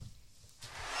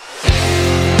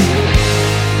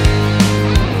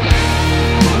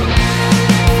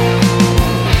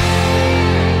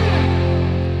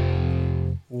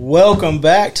Welcome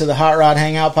back to the Hot Rod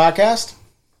Hangout Podcast.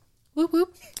 Whoop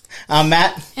whoop. I'm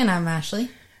Matt. And I'm Ashley.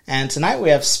 And tonight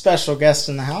we have special guest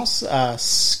in the house,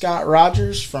 Scott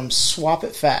Rogers from Swap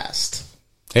It Fast.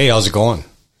 Hey, how's it going?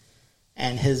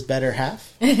 And his better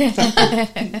half,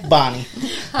 Bonnie.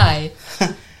 Hi.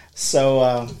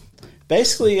 So,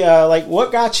 basically,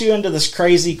 what got you into this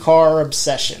crazy car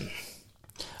obsession?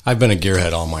 I've been a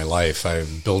gearhead all my life.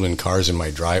 I'm building cars in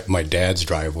my dad's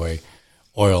driveway,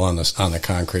 oil on the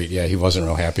concrete. Yeah, he wasn't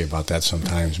real happy about that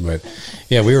sometimes, but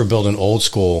yeah, we were building old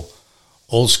school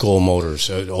motors,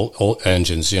 old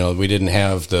engines. You know, we didn't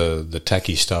have the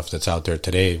techie stuff that's out there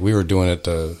today. We were doing it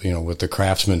with the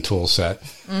Craftsman tool set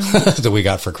that we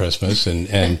got for Christmas,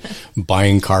 and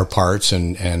buying car parts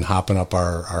and hopping up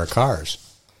our cars.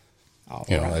 All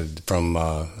you right.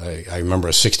 know, I remember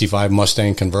a '65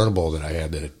 Mustang convertible that I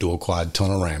had, that a dual quad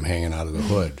tunnel ram hanging out of the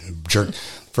hood. Jerked.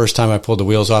 First time I pulled the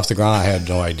wheels off the ground, I had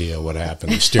no idea what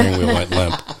happened. The steering wheel went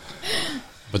limp.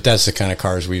 But that's the kind of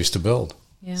cars we used to build.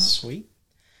 Yeah. Sweet.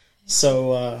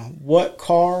 So, what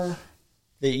car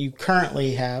that you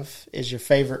currently have is your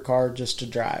favorite car just to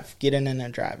drive? Get in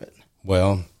and drive it.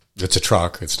 Well, it's a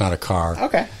truck. It's not a car.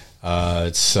 Okay.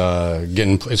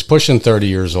 It's pushing 30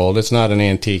 years old. It's not an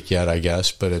antique yet, I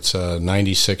guess, but it's a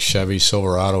 96 Chevy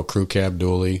Silverado crew cab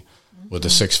dually with a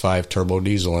 6.5 turbo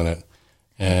diesel in it.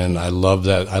 And I love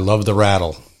that. I love the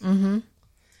rattle. Mm-hmm.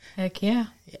 Heck yeah.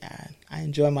 Yeah, I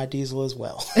enjoy my diesel as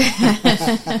well.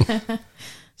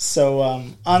 So,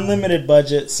 unlimited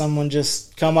budget, someone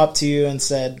just come up to you and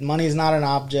said, money's not an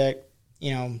object,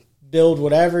 build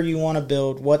whatever you want to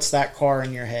build. What's that car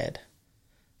in your head?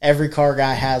 Every car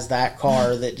guy has that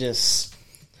car that just,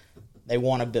 they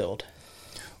want to build.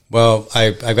 Well,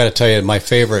 I've got to tell you, my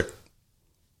favorite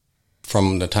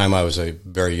from the time I was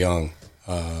very young,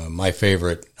 my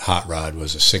favorite hot rod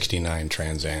was a 69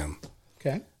 Trans Am.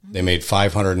 Okay. They made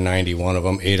 591 of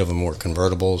them. 8 of them were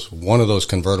convertibles. One of those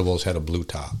convertibles had a blue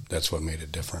top. That's what made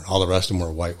it different. All the rest of them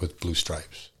were white with blue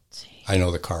stripes. I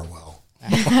know the car well.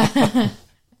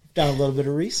 Done a little bit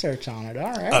of research on it.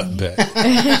 All right. I bet.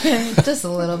 Just a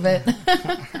little bit.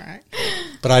 All right.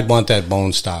 But I'd want that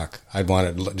bone stock. I'd want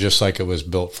it just like it was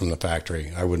built from the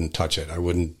factory. I wouldn't touch it. I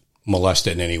wouldn't molest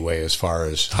it in any way as far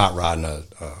as hot rodding a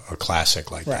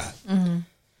classic like that. Mm-hmm.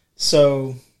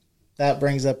 So that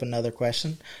brings up another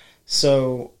question.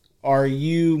 So are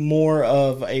you more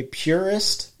of a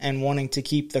purist and wanting to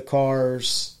keep the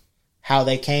cars how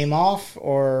they came off,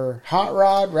 or hot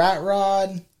rod, rat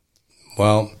rod?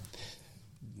 Well,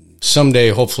 someday,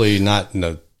 hopefully not in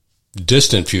the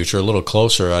distant future, a little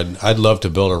closer, I'd love to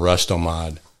build a resto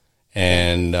mod.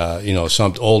 And,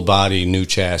 some old body, new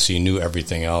chassis, new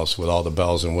everything else with all the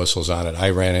bells and whistles on it.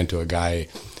 I ran into a guy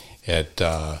at,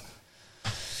 I'm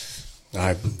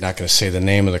not going to say the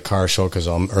name of the car show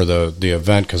the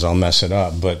event because I'll mess it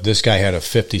up. But this guy had a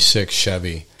 56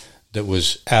 Chevy that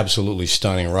was absolutely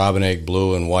stunning, robin egg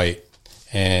blue and white.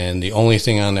 And the only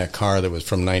thing on that car that was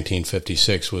from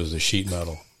 1956 was the sheet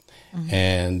metal. Mm-hmm.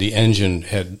 And the engine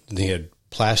had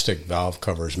plastic valve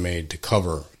covers made to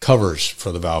covers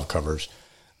for the valve covers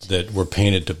that were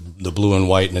painted to the blue and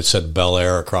white, and it said Bel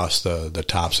Air across the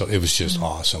top. So it was just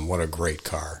awesome. What a great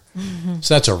car. Mm-hmm.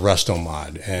 So that's a resto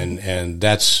mod, and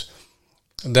that's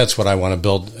what I want to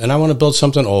build. And I want to build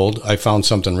something old. I found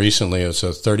something recently. It's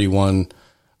a 31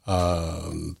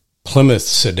 Plymouth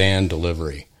sedan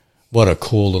delivery. What a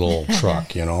cool little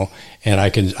truck, And I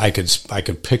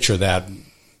could picture that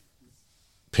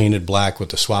painted black with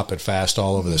the Swap It Fast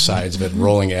all over the sides of it,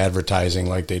 rolling advertising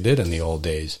like they did in the old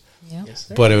days. Yep. Yes,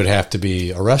 sir. But it would have to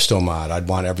be a resto mod. I'd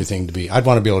want to be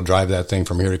able to drive that thing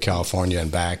from here to California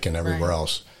and back and everywhere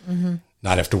else. Mm-hmm.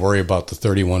 Not have to worry about the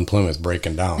 31 Plymouth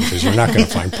breaking down, because you're not going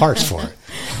to find parts for it.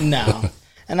 No.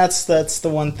 And that's the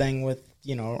one thing with,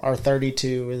 our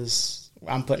 32 is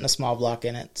I'm putting a small block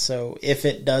in it. So if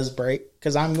it does break,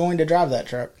 because I'm going to drive that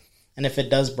truck, and if it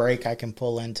does break, I can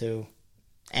pull into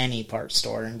any parts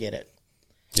store and get it.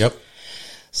 Yep.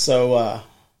 So,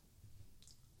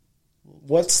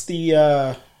 what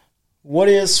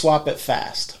is Swap It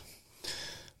Fast?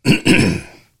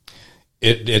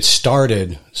 It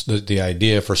started, the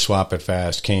idea for Swap It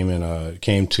Fast came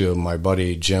to my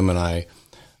buddy Jim and I.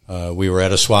 We were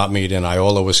at a swap meet in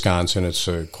Iola, Wisconsin. It's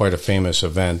quite a famous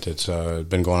event. It's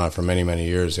been going on for many, many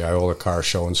years, the Iola Car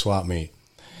Show and Swap Meet.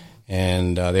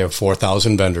 And they have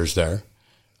 4,000 vendors there.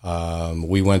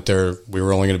 We went there. We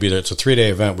were only going to be there. It's a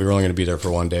 3-day event. We were only going to be there for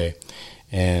 1 day.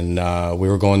 And we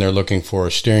were going there looking for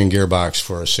a steering gearbox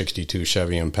for a 62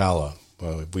 Chevy Impala.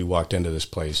 We walked into this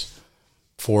place.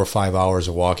 4 or 5 hours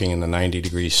of walking in the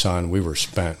 90-degree sun. We were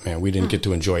spent, man. We didn't get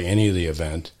to enjoy any of the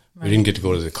event. We didn't get to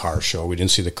go to the car show. We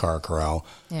didn't see the car corral.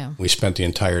 Yeah. We spent the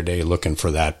entire day looking for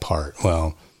that part.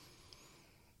 Well,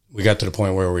 we got to the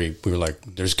point where we were like,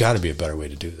 there's got to be a better way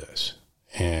to do this.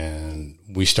 And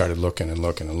we started looking and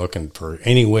looking and looking for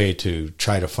any way to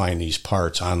try to find these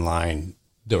parts online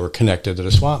that were connected to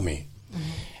the swap meet.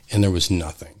 And there was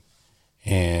nothing.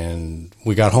 And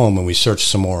we got home and we searched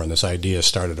some more, and this idea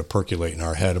started to percolate in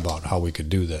our head about how we could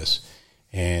do this.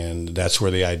 And that's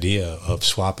where the idea of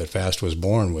Swap It Fast was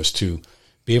born, was to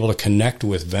be able to connect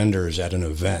with vendors at an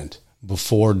event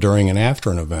before, during, and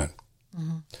after an event.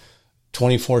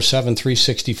 24/7,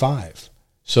 365.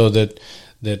 So that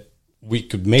we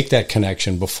could make that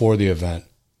connection before the event.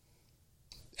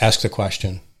 Ask the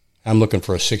question. I'm looking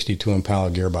for a 62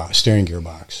 Impala gearbox, steering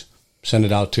gearbox. Send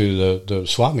it out to the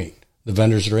swap meet, the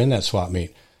vendors that are in that swap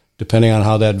meet. Depending on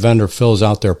how that vendor fills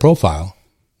out their profile,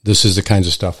 this is the kinds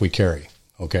of stuff we carry.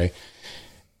 Okay,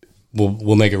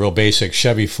 we'll make it real basic.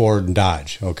 Chevy, Ford, and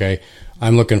Dodge. Okay,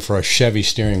 I'm looking for a Chevy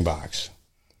steering box.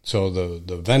 So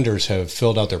the vendors have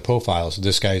filled out their profiles.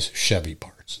 This guy's Chevy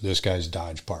parts. This guy's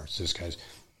Dodge parts. This guy's,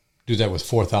 do that with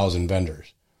 4,000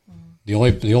 vendors. The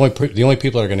only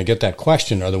people that are going to get that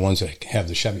question are the ones that have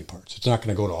the Chevy parts. It's not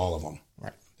going to go to all of them.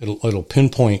 Right. It'll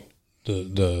pinpoint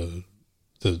the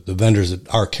vendors that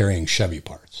are carrying Chevy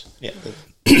parts. Yeah.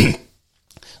 The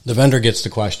vendor gets the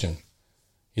question.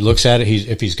 He looks at it.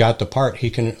 If he's got the part, he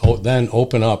can then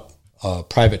open up a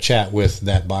private chat with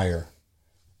that buyer.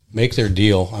 Make their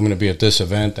deal. I'm going to be at this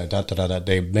event.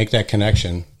 They make that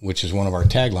connection, which is one of our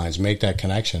taglines. Make that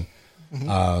connection.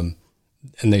 And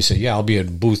they say, "Yeah, I'll be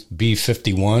at booth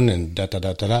B51,"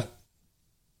 and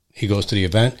He goes to the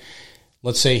event.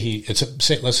 Let's say he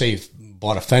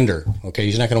bought a fender. Okay,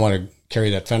 he's not going to want to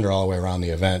carry that fender all the way around the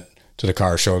event to the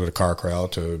car show, to the car corral,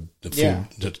 to the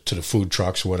food, to the food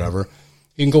trucks, or whatever.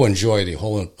 You can go enjoy the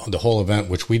whole event,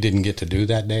 which we didn't get to do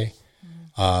that day.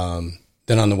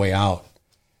 Then on the way out,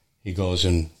 he goes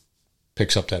and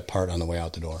picks up that part on the way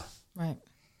out the door. Right.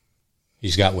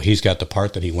 He's got the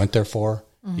part that he went there for.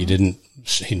 He didn't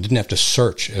have to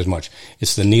search as much.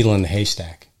 It's the needle in the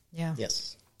haystack. Yeah.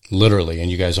 Yes. Literally, and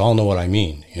you guys all know what I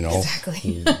mean. You know,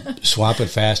 Exactly. Swap It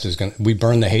Fast is going. We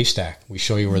burn the haystack. We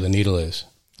show you where the needle is.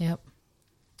 Yep.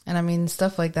 And I mean,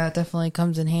 stuff like that definitely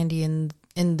comes in handy in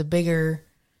the bigger.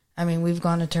 I mean, we've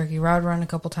gone to Turkey Rod Run a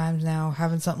couple times now,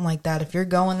 having something like that. If you're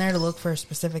going there to look for a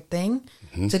specific thing,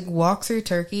 to walk through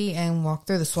Turkey and walk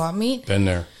through the swap meet. Been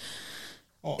there.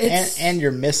 Well, and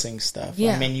you're missing stuff.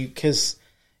 Yeah. I mean, because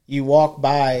you walk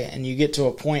by and you get to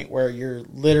a point where you're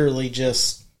literally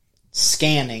just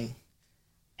scanning,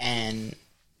 and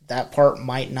that part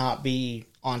might not be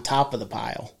on top of the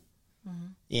pile.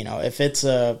 You know, if it's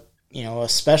a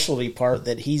specialty part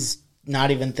that he's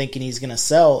not even thinking he's going to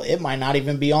sell, it might not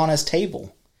even be on his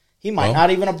table. He might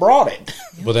not even have brought it.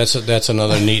 Well, that's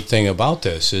another neat thing about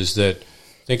this is that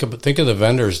think of the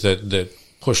vendors that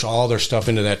push all their stuff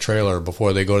into that trailer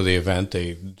before they go to the event.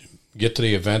 They get to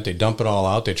the event, they dump it all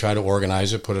out, they try to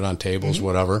organize it, put it on tables,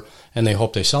 whatever, and they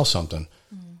hope they sell something.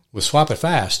 With Swap It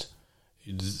Fast,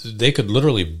 they could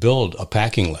literally build a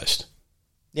packing list.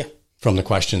 Yeah. From the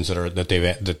questions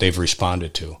that they've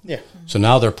responded to. Yeah. So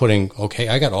now they're putting, okay,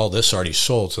 I got all this already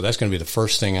sold, so that's going to be the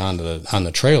first thing on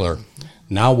the trailer.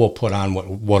 Now we'll put on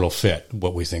what'll fit,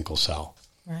 what we think will sell.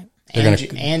 Right.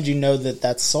 And you know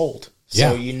that's sold.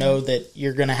 So Yeah. you know that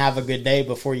you're going to have a good day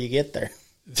before you get there.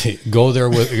 Go there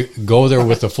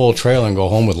with the full trailer and go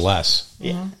home with less.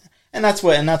 Yeah. And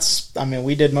I mean,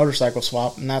 we did motorcycle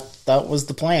swap, and that was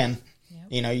the plan. Yep.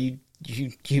 You know,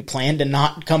 you plan to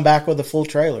not come back with a full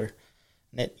trailer.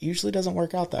 And it usually doesn't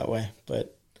work out that way,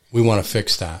 but We want to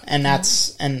fix that. And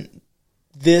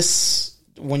this,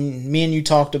 when me and you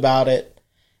talked about it,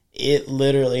 it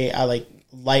literally, I like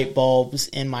light bulbs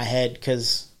in my head,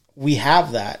 because we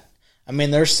have that. I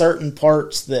mean, there's certain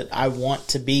parts that I want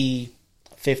to be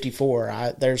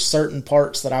 54. There's certain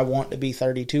parts that I want to be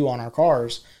 32 on our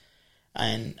cars.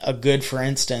 And a good, for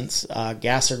instance,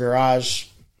 Gasser Garage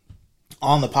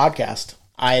on the podcast,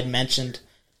 I had mentioned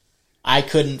I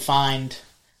couldn't find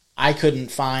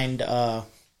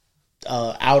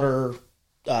outer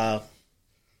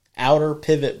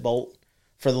pivot bolt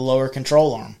for the lower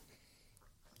control arm.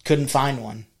 Couldn't find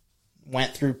one.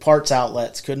 Went through parts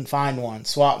outlets, couldn't find one.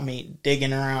 Swap meet,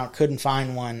 digging around, couldn't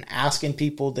find one. Asking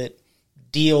people that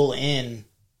deal in,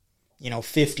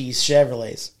 50s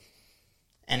Chevrolets.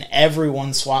 And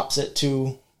everyone swaps it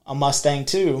to a Mustang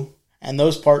 2, and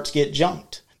those parts get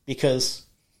junked because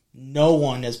no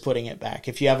one is putting it back.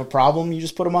 If you have a problem, you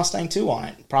just put a Mustang 2 on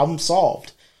it. Problem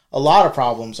solved. A lot of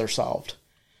problems are solved.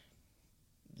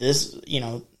 This,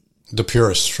 The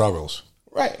purist struggles.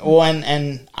 Right. Well,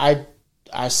 and I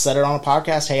I said it on a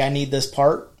podcast, hey, I need this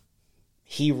part.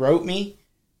 He wrote me,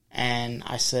 and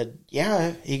I said,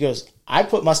 yeah. He goes, I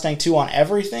put Mustang 2 on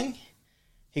everything.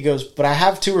 He goes, but I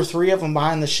have 2 or 3 of them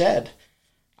behind the shed.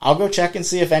 I'll go check and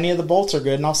see if any of the bolts are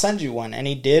good, and I'll send you one. And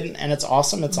he did, and it's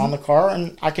awesome. It's on the car,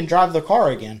 and I can drive the car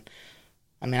again.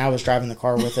 I mean, I was driving the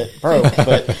car with it broke,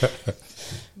 but...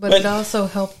 But it also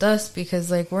helped us because,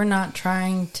 like, we're not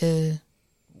trying to...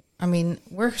 I mean,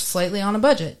 we're slightly on a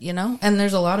budget, you know? And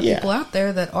there's a lot of people out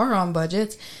there that are on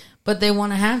budgets, but they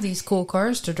want to have these cool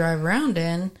cars to drive around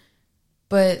in,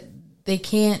 but they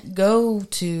can't go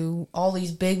to all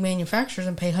these big manufacturers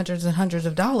and pay hundreds and hundreds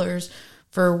of dollars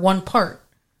for one part.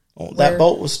 Well, that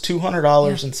bolt was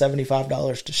 $200 and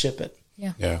 $75 to ship it.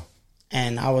 Yeah.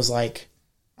 And I was like,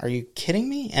 are you kidding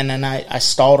me? And then I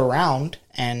stalled around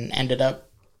and ended up,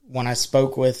 when I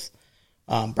spoke with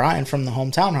Brian from the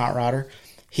Hometown Hot Rodder,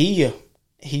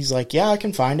 he's like, yeah, I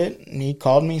can find it. And he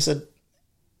called me, he said,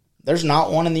 there's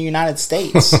not one in the United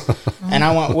States. And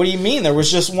I went, what do you mean? There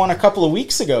was just one a couple of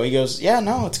weeks ago. He goes, yeah,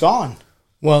 no, it's gone.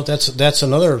 Well, that's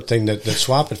another thing that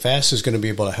Swap It Fast is going to be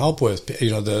able to help with.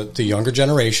 You know, the younger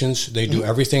generations, they do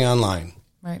everything online.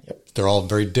 Right. They're all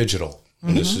very digital.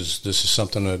 And this is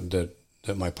something that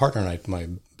my partner and my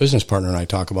business partner and I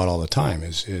talk about all the time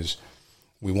is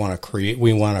we want to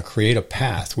create a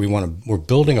path. We're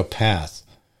building a path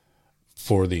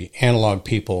for the analog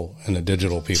people and the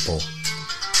digital people.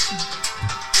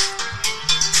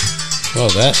 Well,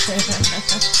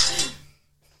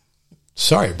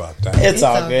 sorry about that. It's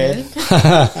all good.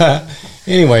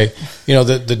 Anyway, you know,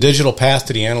 the digital path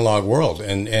to the analog world,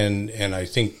 and I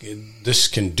think this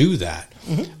can do that.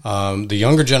 The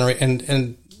younger generation,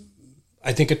 and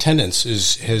I think attendance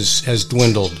has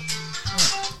dwindled.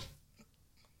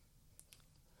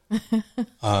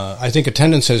 I think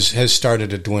attendance has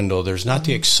started to dwindle. There's not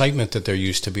the excitement that there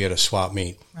used to be at a swap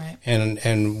meet. Right.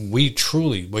 And we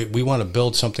truly want to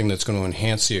build something that's going to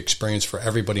enhance the experience for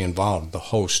everybody involved, the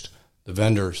host, the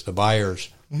vendors, the buyers,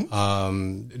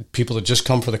 people that just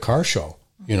come for the car show,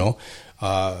 you know.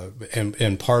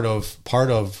 And part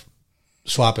of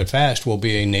Swap It Fast will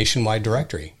be a nationwide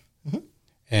directory.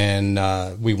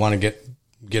 And we want to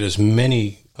get as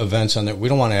many events on there. We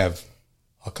don't want to have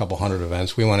a couple hundred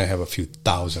events. We want to have a few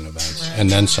thousand events and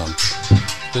then some.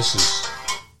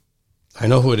 I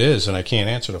know who it is, and I can't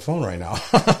answer the phone right now.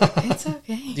 It's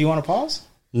okay. Do you want to pause?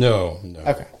 No.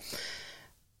 Okay.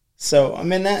 So, I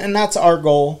mean, and that's our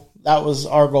goal. That was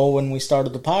our goal when we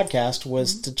started the podcast,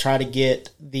 was to try to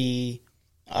get the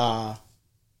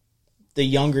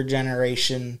younger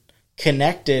generation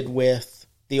connected with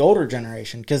the older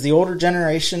generation, because the older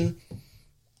generation,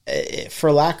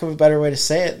 for lack of a better way to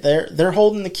say it, they're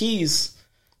holding the keys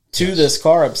to this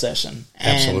car obsession.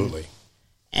 Absolutely.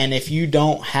 And if you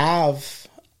don't have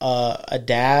a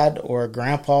dad or a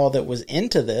grandpa that was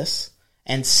into this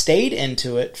and stayed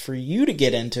into it for you to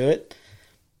get into it,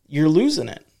 you're losing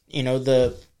it. You know,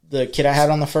 the kid I had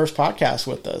on the first podcast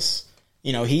with us,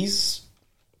 you know, he's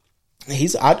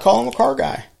I'd call him a car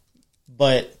guy,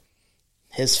 but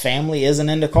his family isn't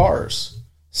into cars.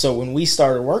 So when we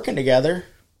started working together,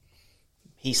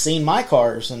 he seen my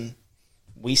cars and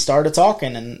we started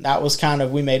talking, and that was kind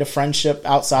of, we made a friendship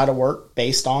outside of work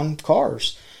based on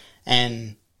cars.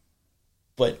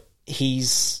 But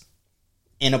he's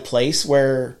in a place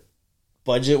where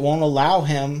budget won't allow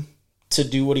him to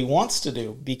do what he wants to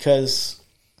do, because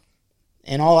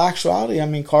in all actuality, I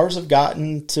mean, cars have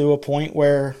gotten to a point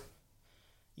where,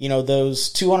 you know,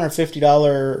 those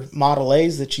 $250 Model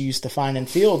A's that you used to find in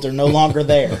fields are no longer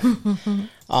there.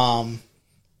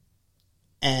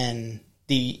 And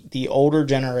the older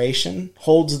generation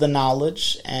holds the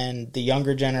knowledge, and the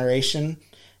younger generation,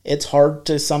 it's hard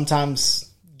to sometimes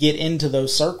get into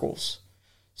those circles.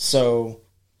 So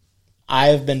I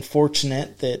have been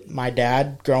fortunate that my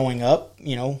dad, growing up,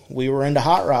 you know, we were into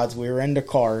hot rods, we were into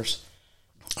cars.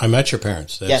 I met your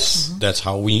parents. Yes. That's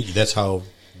how we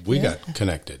got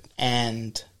connected.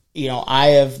 And, you know, I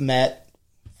have met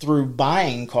through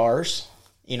buying cars.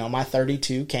 You know, my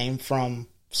 32 came from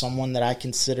someone that I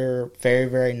consider very,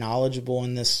 very knowledgeable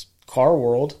in this car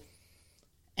world.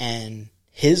 And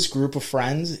his group of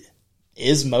friends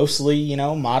is mostly, you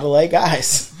know, Model A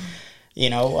guys, you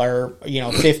know, or, you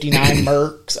know, 59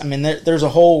 Mercs. I mean, there's a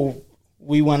whole,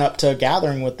 we went up to a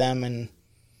gathering with them, and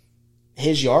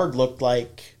his yard looked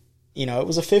like, you know, it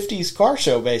was a 50s car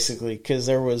show basically, because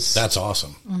that's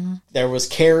awesome. There was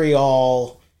Carry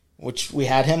All, which we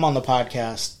had him on the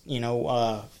podcast. You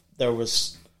know, there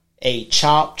was a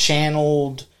chop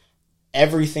channeled,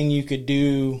 everything you could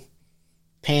do,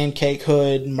 pancake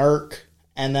hood, Merc,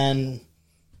 and then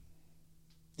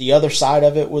the other side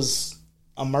of it was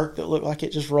a Merc that looked like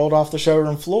it just rolled off the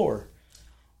showroom floor.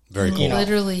 Very cool.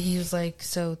 Literally, he was like,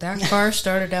 so that car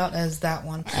started out as that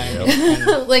one.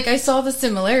 Yep. Like, I saw the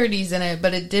similarities in it,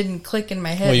 but it didn't click in my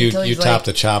head. Well, you until he's top like,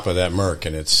 the chop of that Merc,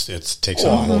 and it takes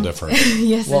on a whole different.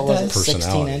 yes, What it was it, does. 16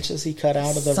 Personality. inches he cut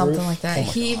out of the Something roof? like that. Oh my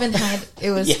He God. even had,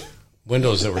 it was, Yeah.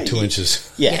 Windows that were 2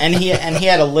 inches. Yeah, and he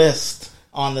had a list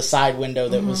on the side window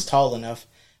that was tall enough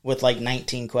with like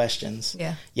 19 questions.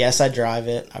 Yeah. Yes, I drive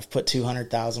it. I've put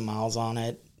 200,000 miles on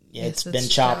it. Yeah, Yes, it's it's been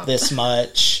chopped chopped. this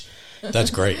much.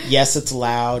 That's great. Yes, it's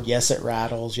loud. Yes, it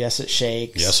rattles. Yes, it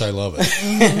shakes. Yes, I love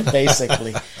it.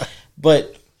 Basically.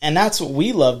 And that's what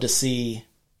we love to see,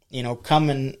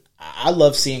 coming. I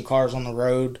love seeing cars on the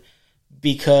road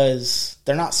because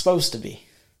they're not supposed to be.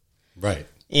 Right.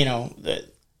 The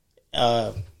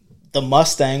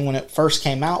Mustang, when it first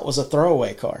came out, was a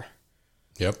throwaway car.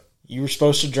 Yep. You were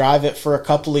supposed to drive it for a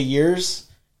couple of years,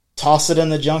 toss it in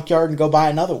the junkyard, and go buy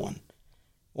another one.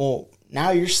 Well,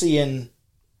 now you're seeing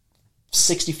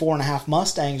 64.5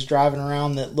 Mustangs driving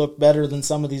around that look better than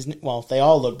some of these. Well, they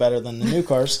all look better than the new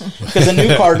cars because the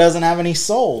new car doesn't have any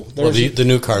soul. Well, the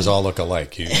new cars all look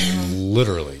alike.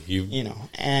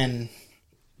 And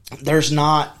there's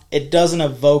not. It doesn't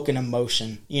evoke an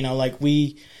emotion. Like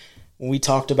when we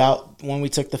talked about when we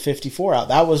took the 54 out,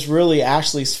 that was really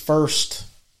Ashley's first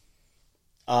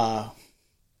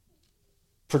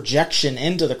projection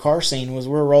into the car scene. Was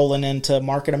we're rolling into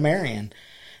Market of Marion,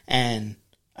 and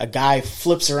a guy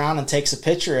flips around and takes a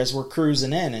picture as we're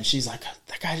cruising in, and she's like,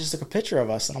 that guy just took a picture of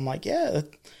us. And I'm like, yeah.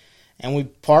 And we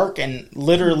park, and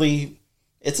literally,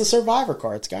 it's a Survivor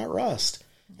car. It's got rust.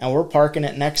 And we're parking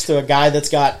it next to a guy that's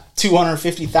got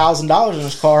 $250,000 in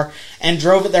his car and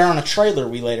drove it there on a trailer,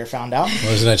 we later found out.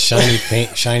 Wasn't that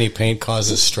shiny paint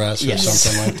causes stress or Yes.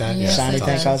 something like that? Yes, Shiny it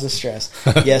paint does. causes stress.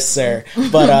 Yes, sir.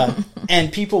 But,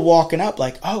 and people walking up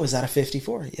like, oh, is that a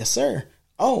 54? Yes, sir.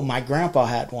 Oh, my grandpa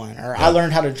had one. Or I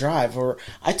learned how to drive. Or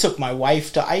I took my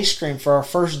wife to ice cream for our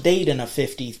first date in a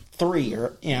 53.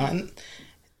 Or, and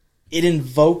it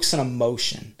invokes an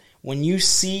emotion. When you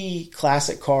see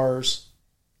classic cars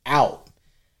out,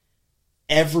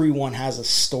 everyone has a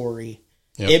story.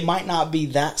 Yep. It might not be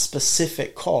that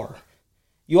specific car.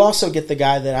 You also get the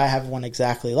guy that I have one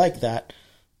exactly like that,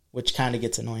 which kind of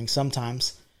gets annoying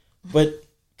sometimes, but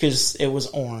because it was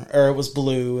orange or it was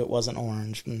blue, it wasn't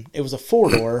orange. It was a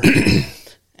 4-door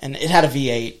and it had a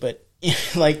V8, but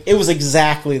like it was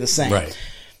exactly the same. Right.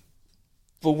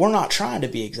 But we're not trying to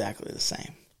be exactly the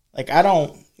same. Like I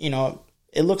don't,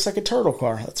 it looks like a turtle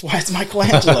car. That's why it's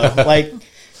Michelangelo. Like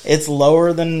it's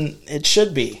lower than it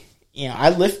should be. I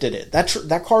lifted it.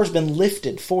 That car's been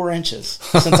lifted 4 inches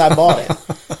since I bought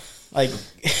it. Like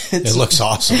It looks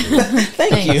awesome.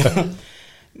 Thank you.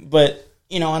 But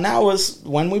and that was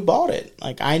when we bought it.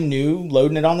 Like I knew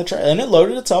loading it on the trailer, and it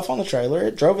loaded itself on the trailer.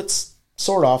 It drove its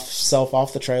self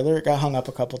off the trailer. It got hung up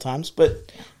a couple times,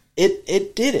 but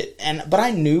it did it. But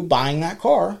I knew buying that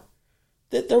car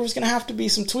that there was going to have to be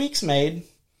some tweaks made.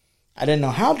 I didn't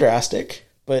know how drastic,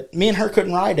 but me and her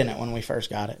couldn't ride in it when we first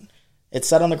got it. It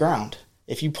sat on the ground.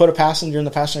 If you put a passenger in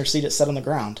the passenger seat, it sat on the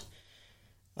ground.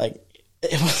 Like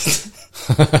it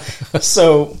was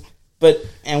so. But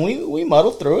we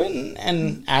muddled through it,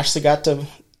 and Ashley got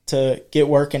to get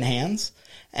work in hands,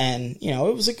 and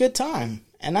it was a good time.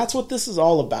 And that's what this is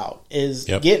all about: is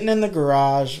getting in the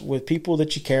garage with people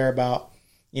that you care about.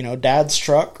 Dad's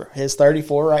truck, his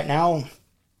 34 right now,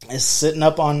 is sitting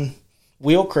up on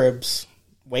wheel cribs,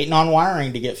 waiting on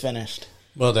wiring to get finished.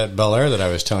 Well, that Bel Air that I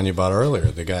was telling you about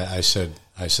earlier, the guy, I said,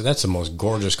 that's the most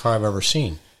gorgeous car I've ever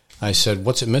seen. I said,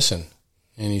 what's it missing?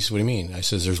 And he said, what do you mean? I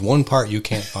says, there's one part you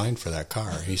can't find for that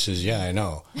car. He says, yeah, I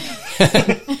know.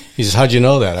 He says, how'd you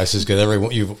know that? I says,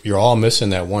 because you're all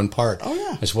missing that one part. Oh,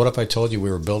 yeah. I said, what if I told you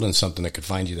we were building something that could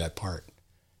find you that part?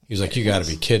 He's like, you got to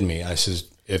be kidding me. I says,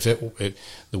 if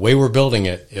the way we're building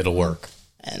it, it'll work.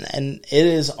 And it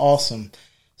is awesome.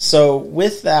 So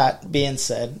with that being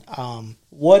said,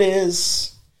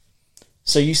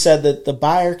 so you said that the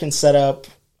buyer can set up,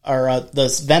 or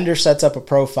the vendor sets up a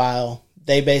profile.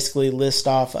 They basically list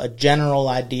off a general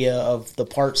idea of the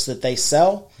parts that they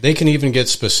sell. They can even get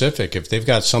specific. If they've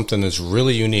got something that's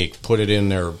really unique, put it in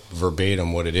there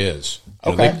verbatim what it is.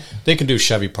 Okay. They can do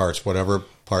Chevy parts, whatever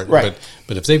part. Right.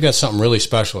 But if they've got something really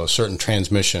special, a certain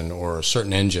transmission or a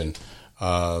certain engine,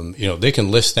 they can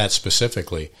list that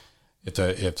specifically.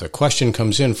 If the question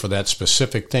comes in for that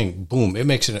specific thing, boom, it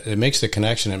makes the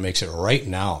connection. It makes it right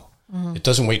now. Mm-hmm. It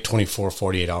doesn't wait 24,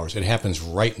 48 hours. It happens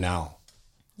right now.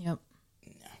 Yep.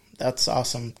 That's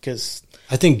awesome because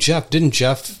I think Jeff he did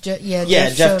a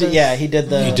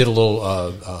little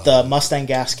the Mustang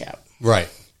gas cap. Right.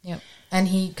 Yep. And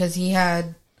because he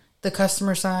had the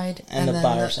customer side And the then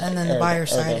buyer side, and then the or buyer the- or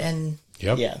side, the- and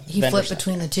Yep. Yeah. he vendor flipped side.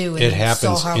 between the two. And It saw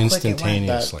happens how quick it went.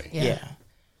 instantaneously. Yeah.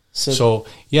 So, So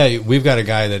yeah, we've got a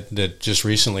guy that just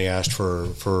recently asked for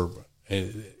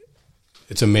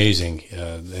it's amazing,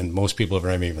 and most people have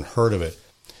never even heard of it.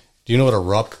 Do you know what a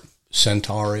Rupp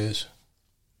Centaur is?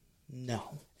 no.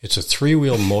 It's a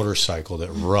 3-wheel motorcycle that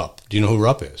Rupp. Do you know who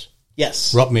Rupp is?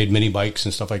 Yes. Rupp made mini bikes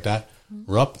and stuff like that.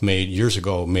 Rupp years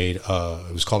ago made it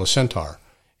was called a Centaur,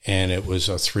 and it was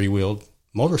a 3-wheeled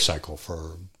motorcycle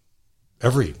for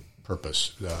every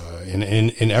purpose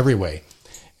in every way.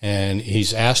 And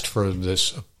he's asked for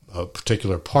this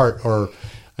particular part, or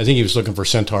I think he was looking for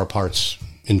Centaur parts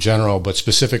in general, but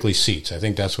specifically seats. I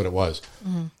think that's what it was.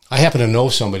 Mm-hmm. I happen to know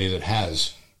somebody that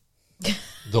has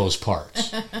those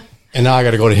parts, and now I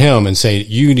got to go to him and say,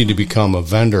 you need to become a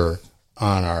vendor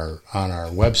on our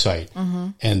website,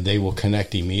 and they will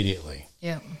connect immediately.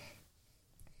 Yeah,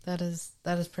 that is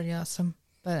pretty awesome.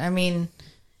 But I mean,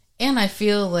 and I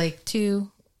feel like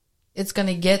too, it's going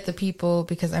to get the people,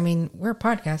 because I mean, we're a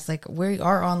podcast, like we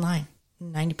are online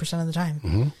 90% of the time.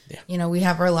 Mm-hmm. Yeah. You know, we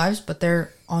have our lives, but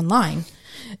they're online.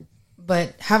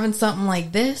 But having something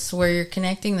like this where you're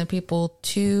connecting the people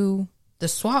to the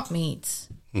swap meets.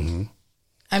 Mm-hmm.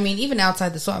 I mean, even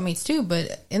outside the swap meets too,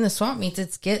 but in the swap meets,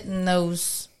 it's getting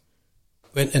those.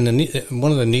 And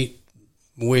one of the neat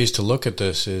ways to look at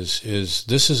this is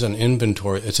this is an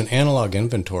inventory. It's an analog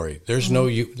inventory. There's no,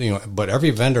 but every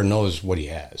vendor knows what he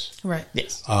has. Right.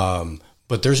 Yes.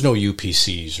 But there's no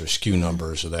UPCs or SKU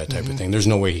numbers or that type of thing. There's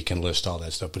no way he can list all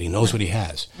that stuff, but he knows what he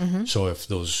has. So if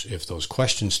those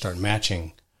questions start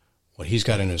matching what he's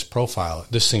got in his profile,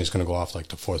 this thing is going to go off like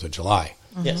the 4th of July.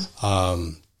 Yes.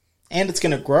 And it's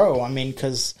going to grow. I mean,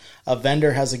 because a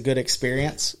vendor has a good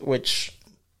experience, which,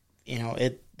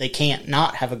 they can't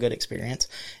not have a good experience.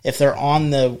 If they're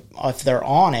on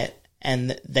it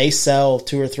and they sell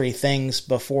 2 or 3 things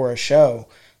before a show,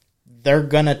 they're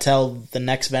going to tell the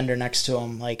next vendor next to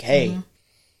them, like, hey,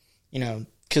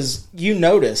 because you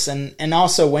notice. And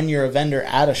also when you're a vendor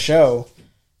at a show,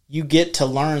 you get to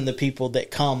learn the people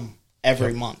that come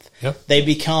every month. Yep. They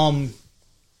become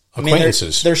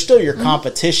acquaintances. They're still your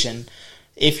competition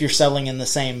if you're selling in the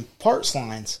same parts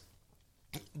lines.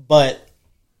 But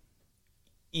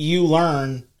you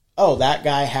learn, oh, that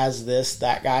guy has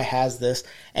this,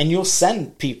 and you'll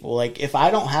send people. Like, if I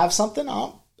don't have something,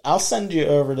 I'll send you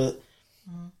over to,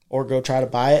 or go try to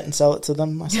buy it and sell it to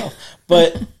them myself.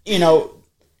 But,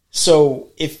 so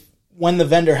when the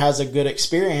vendor has a good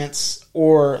experience,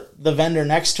 or the vendor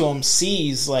next to him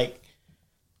sees, like,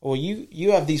 well,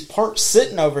 you have these parts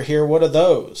sitting over here. What are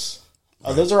those?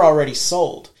 Oh, those are already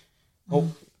sold.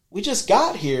 Well, we just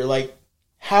got here. Like,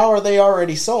 how are they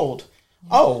already sold?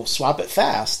 Oh, swap it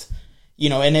fast.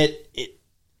 And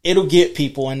it'll get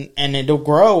people and it'll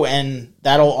grow, and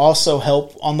that'll also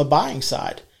help on the buying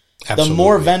side. Absolutely. The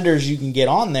more vendors you can get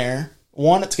on there,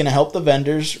 one, it's going to help the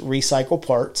vendors recycle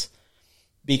parts,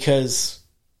 because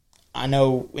I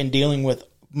know in dealing with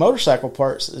motorcycle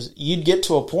parts, you'd get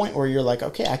to a point where you're like,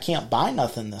 okay, I can't buy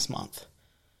nothing this month.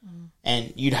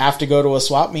 And you'd have to go to a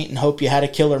swap meet and hope you had a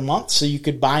killer month so you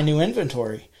could buy new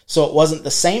inventory. So it wasn't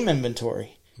the same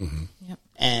inventory. Mm-hmm. Yep.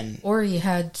 Or you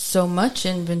had so much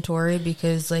inventory,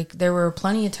 because like there were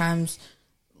plenty of times,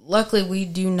 luckily we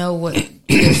do know what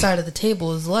the other side of the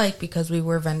table is like, because we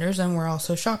were vendors and we're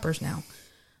also shoppers now.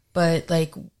 But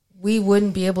like, we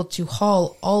wouldn't be able to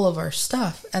haul all of our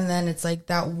stuff. And then it's like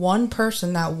that one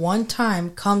person that one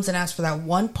time comes and asks for that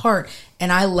one part,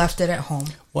 and I left it at home.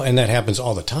 Well, and that happens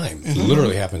all the time. It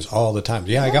literally happens all the time.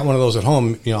 Yeah, I got one of those at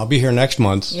home. I'll be here next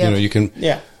month. Yep. You can.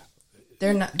 Yeah.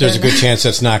 There's a good chance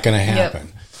that's not going to happen.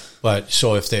 Yep. But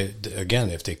so if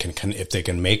they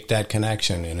can make that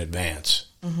connection in advance.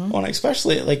 Well, and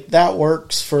especially like that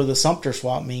works for the Sumter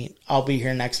swap meet. I'll be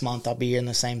here next month. I'll be here in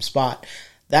the same spot.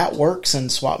 That works in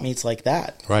swap meets like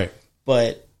that. Right.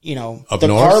 But, the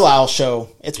north? Carlisle show,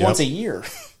 it's once a year,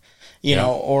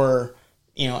 or,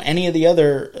 any of the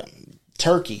other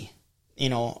Turkey,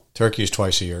 Turkey is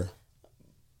twice a year.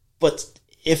 But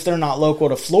if they're not local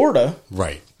to Florida.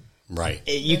 Right.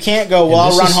 You can't go, well,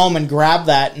 I'll run home and grab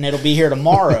that and it'll be here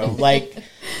tomorrow. Like,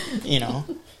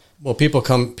 Well, people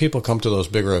come to those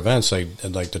bigger events like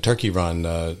the Turkey Run,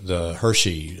 the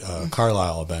Hershey,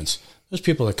 Carlisle events. There's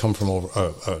people that come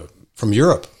from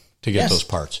Europe to get those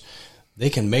parts. They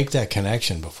can make that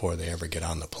connection before they ever get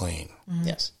on the plane. Mm-hmm.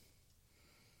 Yes.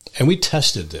 And we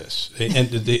tested this,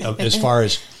 and as far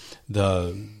as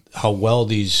how well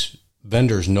these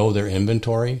vendors know their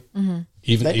inventory,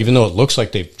 even though it looks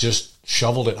like they've just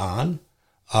shoveled it on.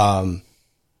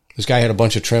 This guy had a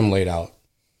bunch of trim laid out.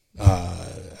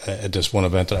 at this one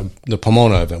event, the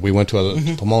Pomona event. We went to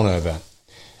a Pomona event,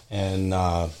 and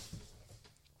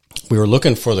we were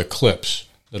looking for the clips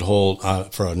that hold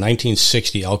for a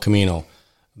 1960 El Camino.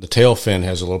 The tail fin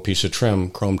has a little piece of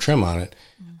chrome trim on it.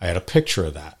 I had a picture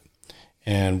of that.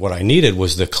 And what I needed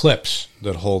was the clips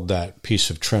that hold that piece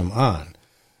of trim on.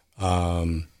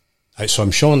 So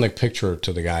I'm showing the picture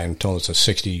to the guy and telling him it's a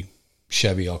 60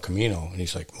 Chevy El Camino. And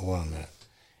he's like, hold on a minute.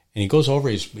 And he goes over,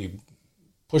 he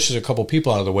pushes a couple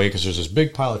people out of the way because there's this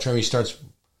big pile of trim. He starts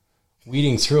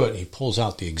weeding through it, and he pulls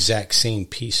out the exact same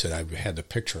piece that I had the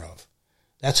picture of.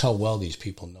 That's how well these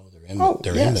people know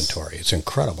their inventory. It's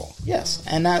incredible. Yes,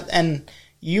 and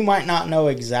you might not know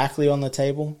exactly on the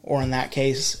table, or in that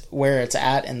case, where it's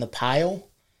at in the pile,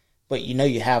 but you know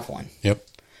you have one. Yep.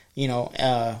 You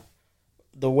know,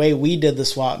 the way we did the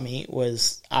swap meet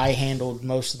was I handled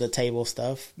most of the table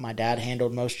stuff. My dad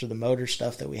handled most of the motor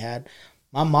stuff that we had.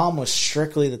 My mom was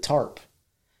strictly the tarp.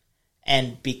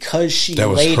 And because she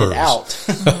laid it out,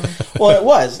 well, it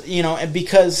was, you know, and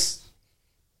because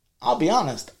I'll be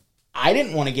honest, I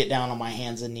didn't want to get down on my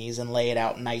hands and knees and lay it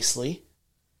out nicely.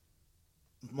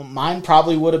 Mine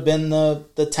probably would have been the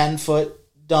 10-foot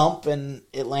dump, and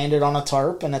it landed on a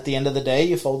tarp, and at the end of the day,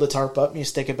 you fold the tarp up and you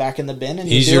stick it back in the bin, and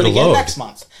you do it again next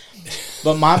month.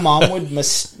 But my mom would,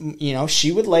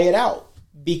 she would lay it out,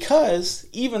 because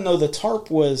even though the tarp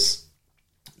was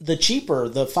the cheaper,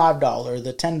 the $5,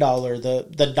 the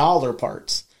 $10, the dollar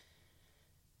parts,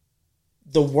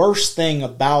 the worst thing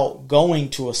about going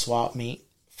to a swap meet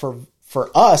for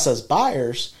us as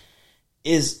buyers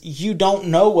is you don't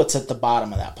know what's at the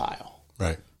bottom of that pile.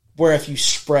 Right. Where if you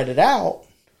spread it out,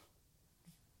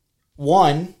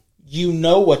 one, you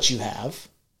know what you have.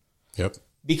 Yep.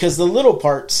 Because the little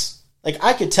parts, like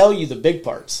I could tell you the big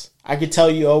parts. I could tell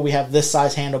you, we have this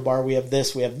size handlebar, we have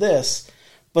this.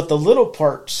 But the little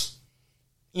parts,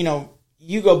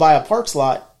 you go buy a parts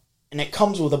lot and it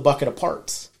comes with a bucket of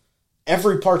parts.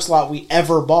 Every parts lot we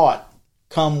ever bought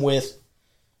come with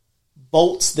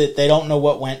bolts that they don't know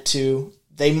what went to.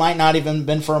 They might not even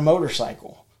been for a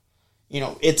motorcycle.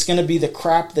 It's going to be the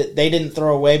crap that they didn't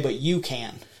throw away, but you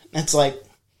can. It's like,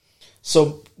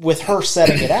 so with her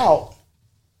setting it out,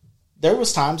 there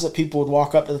was times that people would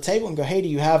walk up to the table and go, hey, do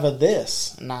you have a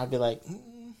this? And I'd be like,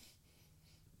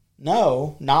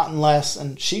 no, not unless,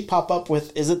 and she'd pop up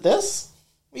with, is it this?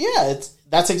 Yeah,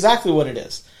 that's exactly what it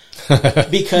is.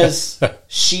 Because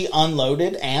she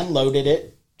unloaded and loaded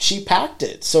it. She packed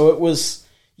it. So it was,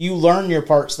 you learn your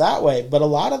parts that way. But a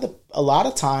lot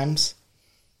of times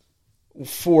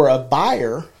for a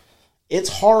buyer, it's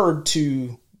hard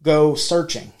to go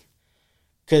searching,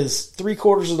 because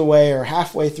 3/4 of the way or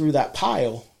halfway through that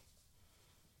pile,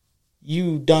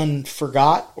 you done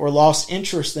forgot or lost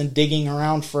interest in digging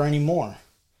around for any more.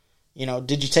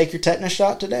 Did you take your tetanus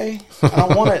shot today? I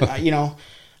don't want to,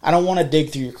 I don't want to dig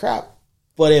through your crap.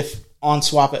 But if on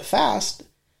Swap It Fast,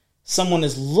 someone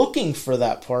is looking for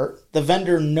that part, the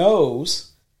vendor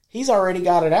knows he's already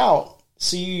got it out.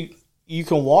 So you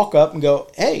can walk up and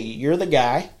go, hey, you're the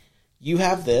guy. You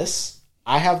have this.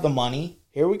 I have the money.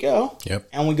 Here we go. Yep.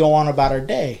 And we go on about our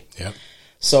day. Yep.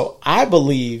 So I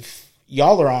believe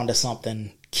y'all are onto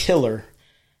something killer.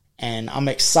 And I'm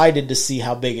excited to see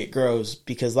how big it grows,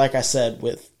 because like I said,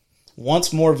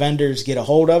 once more vendors get a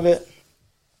hold of it,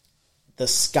 the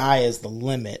sky is the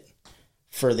limit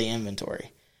for the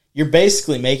inventory. You're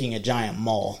basically making a giant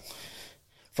mall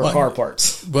for car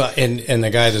parts. Well, and the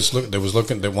guy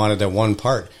that wanted that one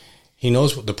part, he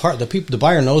knows what the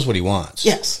buyer knows what he wants.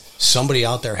 Yes. Somebody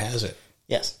out there has it.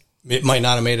 Yes. It might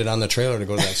not have made it on the trailer to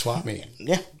go to that swap meet.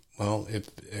 Yeah. Well,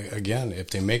 if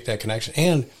they make that connection,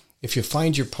 and if you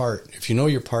find your part, if you know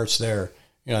your part's there,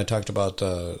 I talked about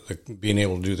being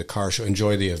able to do the car show,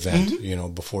 enjoy the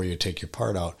event, before you take your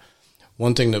part out.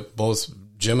 One thing that both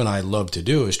Jim and I love to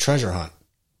do is treasure hunt.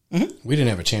 Mm-hmm. We didn't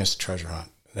have a chance to treasure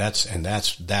hunt.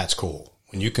 That's cool.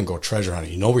 When you can go treasure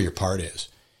hunting, you know where your part is.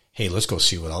 Hey, let's go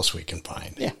see what else we can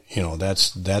find. Yeah.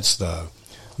 That's the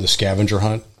scavenger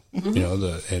hunt.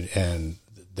 Mm-hmm. And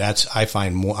that's, I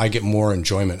find more, I get more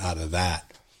enjoyment out of that.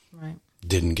 Right.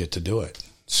 Didn't get to do it.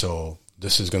 So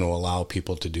this is going to allow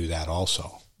people to do that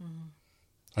also. Mm-hmm.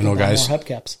 I know guys. More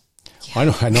hubcaps.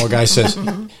 I know a guy says,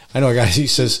 he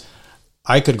says,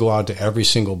 I could go out to every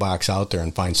single box out there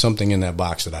and find something in that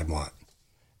box that I'd want.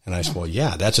 And I said, well,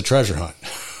 yeah, that's a treasure hunt.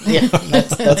 Yeah,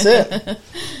 that's it.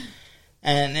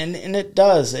 And it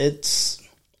does. It's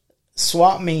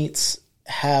swap meets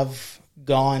have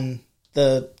gone,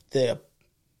 the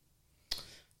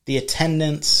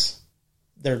attendance,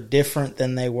 they're different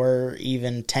than they were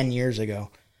even 10 years ago.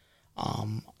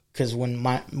 Because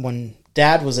when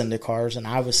Dad was into cars and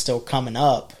I was still coming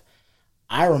up,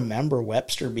 I remember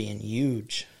Webster being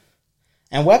huge.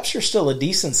 And Webster's still a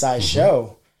decent sized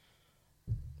show.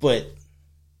 But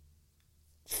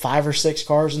 5 or 6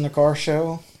 cars in the car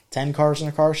show, 10 cars in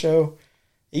the car show,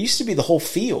 it used to be the whole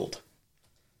field.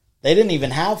 They didn't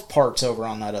even have parts over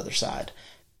on that other side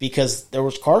because there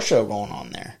was car show going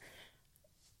on there.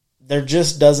 There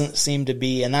just doesn't seem to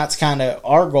be, and that's kind of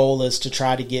our goal, is to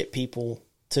try to get people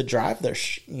to drive their,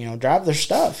 drive their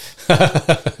stuff.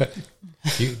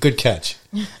 Good catch.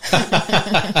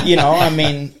 I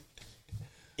mean,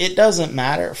 it doesn't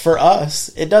matter for us.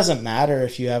 It doesn't matter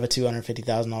if you have a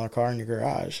 $250,000 car in your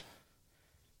garage.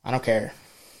 I don't care.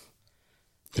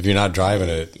 If you're not driving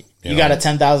it, you got a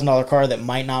 $10,000 car that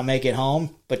might not make it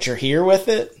home, but you're here with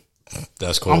it.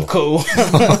 That's cool. I'm cool.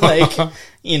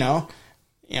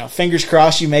 Fingers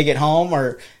crossed you make it home,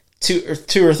 or two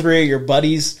or three of your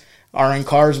buddies are in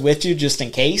cars with you just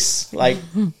in case. Like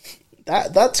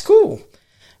that's cool.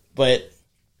 But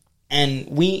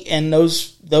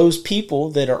those people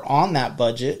that are on that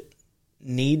budget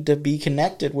need to be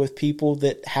connected with people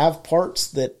that have parts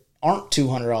that aren't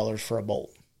 $200 for a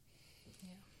bolt.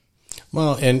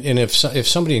 Well, and if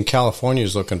somebody in California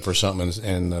is looking for something,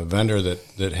 and the vendor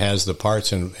that has the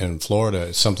parts in Florida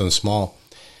is something small,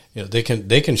 they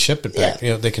can ship it back.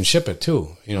 Yeah. They can ship it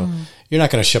too. You're not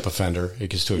going to ship a fender; it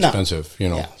gets too expensive.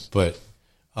 Yeah. But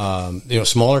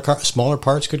smaller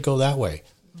parts could go that way.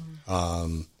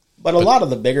 But a lot of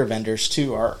the bigger vendors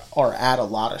too are at a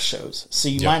lot of shows, so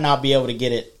you might not be able to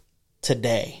get it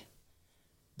today.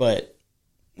 But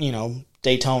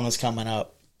Daytona's coming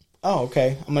up. Oh,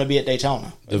 okay. I'm going to be at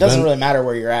Daytona. It doesn't really matter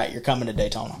where you're at. You're coming to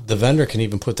Daytona. The vendor can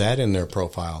even put that in their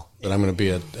profile, that I'm going to be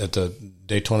at the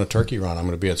Daytona Turkey Run. I'm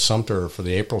going to be at Sumter for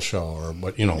the April show, or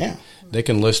what, Yeah. They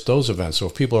can list those events. So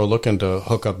if people are looking to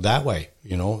hook up that way,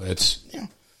 it's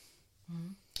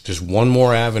just one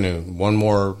more avenue, one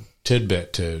more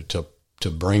tidbit to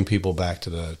bring people back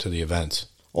to the events.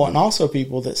 Well, and also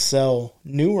people that sell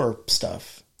newer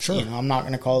stuff. Sure. I'm not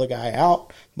going to call the guy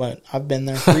out, but I've been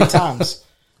there 3 times.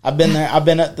 I've been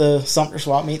at the Sumter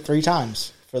Swap Meet 3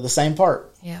 times for the same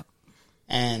part. Yeah.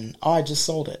 And, I just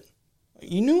sold it.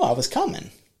 You knew I was coming.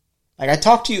 Like, I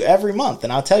talk to you every month,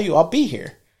 and I'll tell you I'll be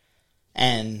here.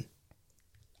 And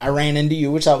I ran into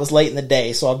you, which I was late in the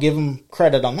day, so I'll give him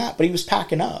credit on that. But he was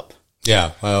packing up.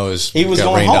 Yeah, well, he was got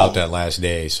going rained home. out that last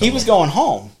day. So. He was going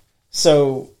home.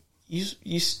 So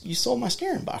you sold my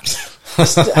steering box. I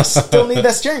still need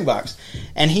that steering box.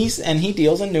 And he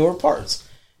deals in newer parts.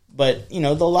 But the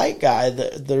light guy,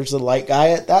 there's a light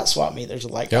guy at that swap meet. There's a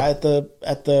light guy at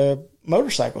the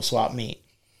motorcycle swap meet.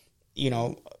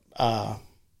 You had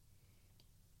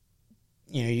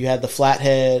the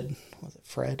flathead. Was it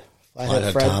Fred?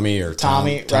 Flathead Fred, Tommy, Tom,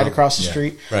 right across the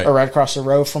street, or right across the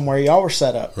road from where y'all were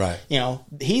set up. Right.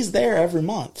 He's there every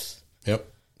month. Yep.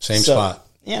 Same spot.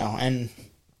 And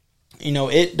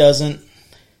it doesn't.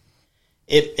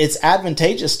 It's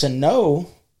advantageous to know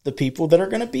the people that are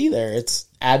going to be there. It's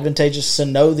advantageous to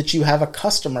know that you have a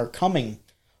customer coming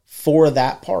for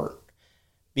that part,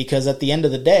 because at the end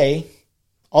of the day,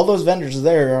 all those vendors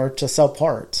there are to sell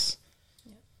parts.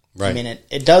 Right. I mean,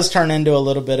 it does turn into a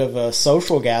little bit of a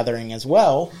social gathering as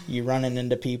well. You running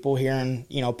into people hearing,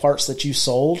 parts that you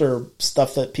sold or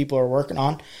stuff that people are working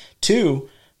on too.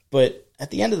 But at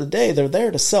the end of the day, they're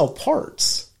there to sell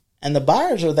parts, and the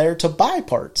buyers are there to buy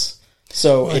parts.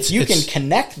 So if you can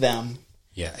connect them,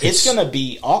 it's going to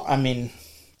be,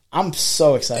 I'm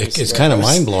so excited. It's kind of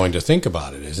mind blowing to think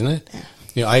about it, isn't it? Yeah.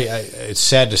 It's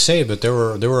sad to say, but there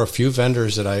were a few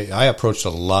vendors that I approached a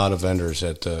lot of vendors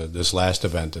at this last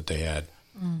event that they had,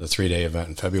 the 3-day event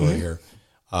in February here.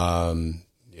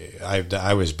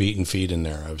 I was beaten feet in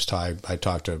there. I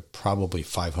talked to probably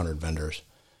 500 vendors,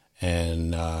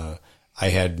 and I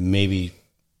had maybe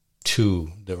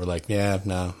 2 that were like,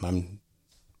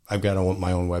 I've got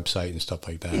my own website and stuff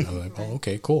like that. I'm like, oh,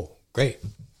 okay, cool, great.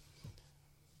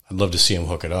 I'd love to see him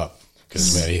hook it up.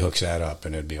 Because, man, he hooks that up,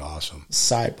 and it'd be awesome.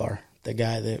 Sidebar. The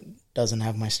guy that doesn't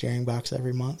have my steering box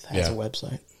every month has a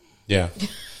website. Yeah.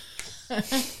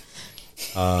 But,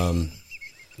 I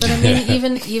mean,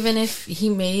 even if he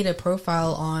made a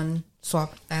profile on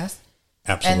Swap Fast,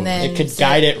 absolutely, and then it could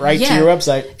guide it right to your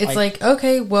website. It's like,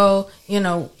 okay, well,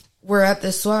 we're at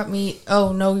this swap meet.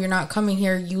 Oh, no, you're not coming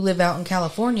here. You live out in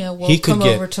California. Well, come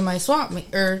over to my swap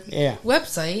meet or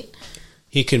website.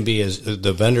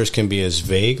 The vendors can be as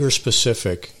vague or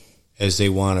specific as they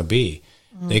want to be.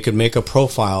 Mm-hmm. They could make a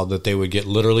profile that they would get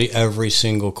literally every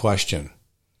single question.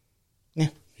 Yeah.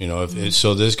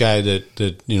 So this guy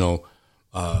that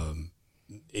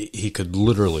he could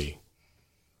literally,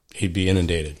 he'd be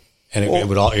inundated. And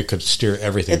it could steer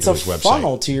everything it's to a his website.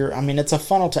 funnel to it's a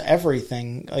funnel to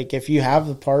everything. Like if you have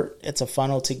the part, it's a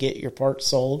funnel to get your part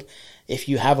sold. If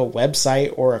you have a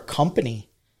website or a company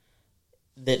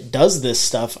that does this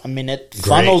stuff, it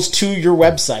funnels to your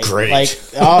website. Great. Like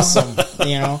awesome,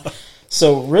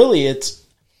 So really it's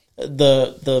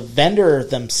the vendor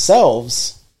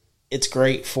themselves it's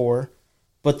great for,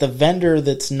 but the vendor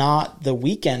that's not the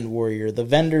weekend warrior, the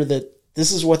vendor that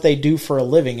this is what they do for a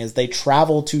living is they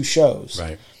travel to shows.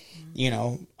 Right.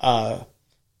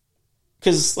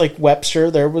 Because like Webster,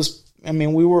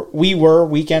 we were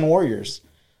weekend warriors.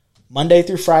 Monday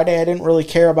through Friday, I didn't really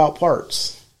care about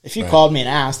parts. If you called me and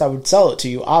asked, I would sell it to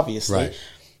you, obviously. Right.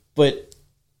 But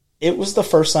it was the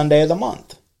first Sunday of the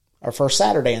month, or first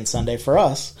Saturday and Sunday for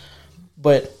us.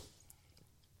 But,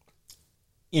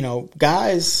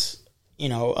 guys,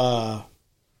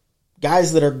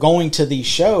 guys that are going to these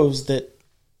shows that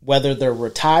whether they're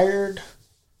retired,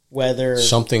 whether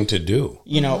something to do,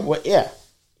 they got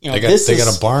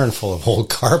a barn full of old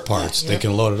car parts. They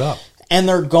can load it up, and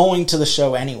they're going to the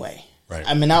show anyway. Right.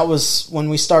 That was when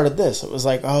we started this. It was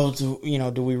like, do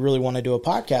we really want to do a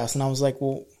podcast? And I was like,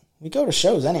 well, we go to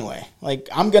shows anyway. Like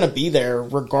I'm going to be there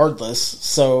regardless.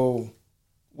 So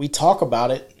we talk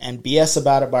about it and BS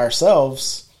about it by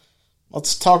ourselves.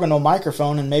 Let's talk into a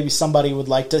microphone and maybe somebody would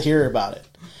like to hear about it,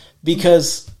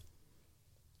 because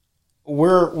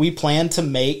we plan to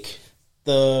make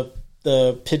the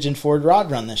Pigeon Forge Rod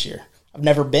Run this year. I've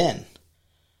never been.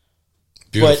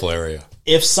 Beautiful area.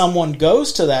 If someone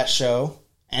goes to that show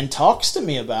and talks to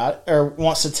me about it or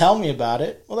wants to tell me about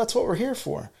it, well, that's what we're here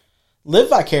for. Live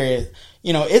vicarious.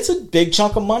 It's a big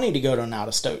chunk of money to go to an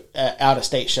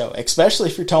out-of-state show, especially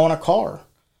if you're towing a car,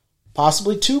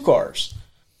 possibly 2 cars.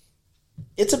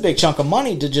 It's a big chunk of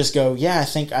money to just go, yeah, I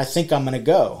think I'm going to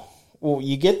go. Well,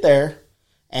 you get there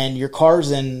and your car's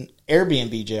in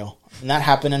Airbnb jail. And that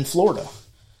happened in Florida.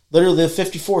 Literally, the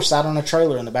 54 sat on a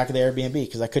trailer in the back of the Airbnb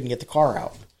because I couldn't get the car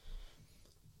out.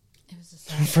 It was the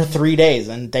same for 3 days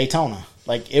in Daytona.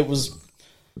 Like, it was...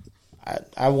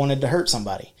 I wanted to hurt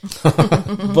somebody.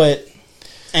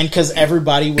 And because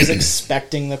everybody was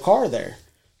expecting the car there.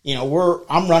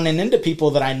 I'm running into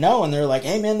people that I know, and they're like,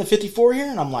 hey, man, the 54 here?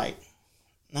 And I'm like,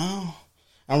 no.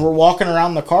 And we're walking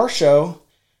around the car show,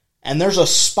 and there's a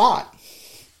spot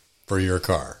for your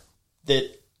car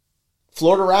that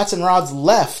Florida Rats and Rods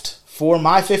left for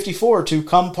my 54 to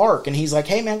come park. And he's like,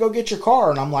 hey, man, go get your car.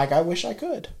 And I'm like, I wish I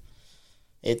could.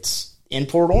 It's in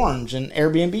Port Orange in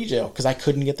Airbnb jail because I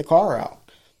couldn't get the car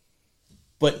out.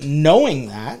 But knowing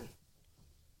that,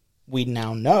 we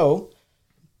now know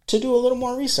to do a little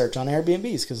more research on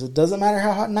Airbnbs, because it doesn't matter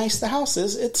how nice the house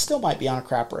is, it still might be on a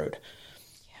crap road.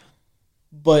 Yeah.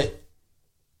 But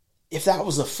if that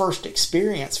was the first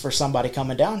experience for somebody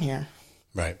coming down here,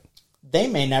 right, they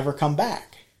may never come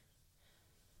back.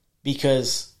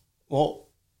 Because, well,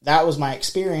 that was my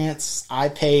experience. I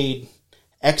paid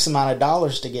X amount of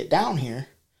dollars to get down here,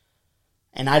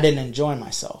 and I didn't enjoy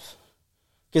myself.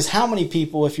 Because how many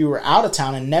people, if you were out of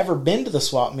town and never been to the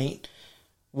swap meet,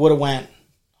 would have went,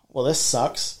 well, this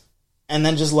sucks, and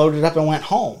then just loaded up and went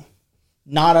home,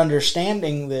 not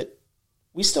understanding that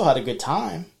we still had a good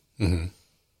time. Mm-hmm.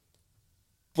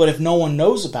 But if no one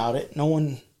knows about it, no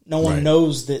one right.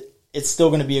 knows that it's still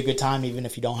going to be a good time even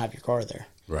if you don't have your car there.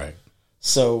 Right.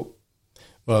 So,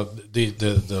 well,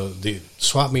 the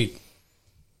swap meet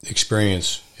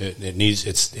experience, it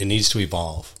needs to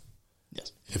evolve.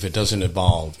 Yes. If it doesn't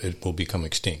evolve, it will become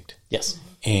extinct. Yes.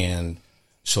 And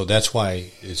so that's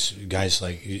why it's guys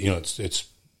like, it's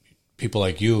people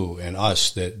like you and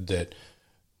us that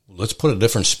let's put a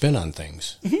different spin on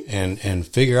things, mm-hmm. and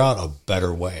figure out a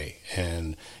better way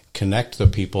and connect the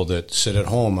people that sit at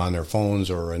home on their phones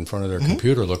or in front of their mm-hmm.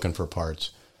 computer looking for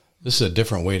parts. This is a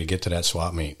different way to get to that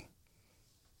swap meet.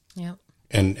 Yep.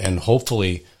 And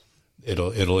hopefully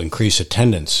it'll increase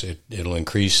attendance. It'll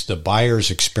increase the buyer's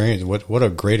experience. What a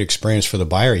great experience for the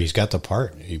buyer. He's got the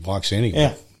part. He walks in.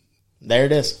 Yeah. There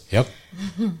it is. Yep.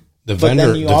 But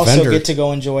then you also get to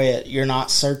go enjoy it. You're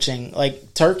not searching.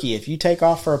 Like Turkey, if you take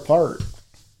off for a part,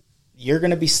 you're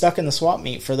going to be stuck in the swap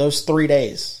meet for those 3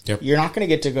 days. Yep. You're not going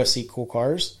to get to go see cool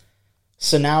cars.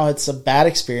 So now it's a bad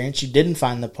experience. You didn't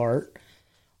find the part.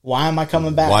 Why am I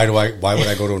coming back? Why would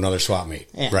I go to another swap meet?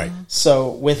 Yeah. Right. So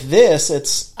with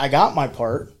this, I got my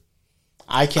part.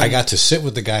 I got to sit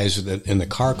with the guys in the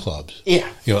car clubs. Yeah.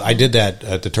 I did that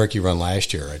at the Turkey Run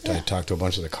last year. I talked to a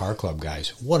bunch of the car club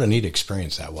guys. What a neat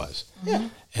experience that was. Yeah.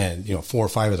 And 4 or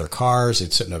 5 of their cars.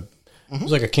 They'd sit in mm-hmm. It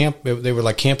was like a camp. They were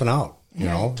like camping out.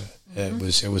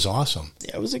 It was awesome.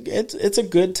 Yeah, it's a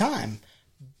good time.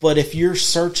 But if you're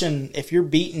searching, if you're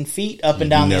beating feet up and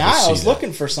down the aisles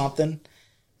looking for something,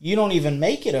 you don't even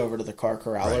make it over to the car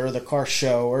corral or the car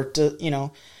show or to, you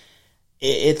know,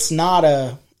 it's not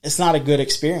a good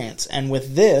experience. And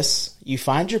with this, you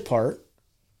find your part.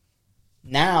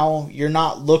 Now you're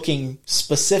not looking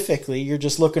specifically. You're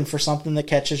just looking for something that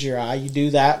catches your eye. You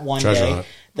do that one day.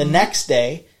 The next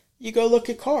day, you go look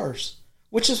at cars,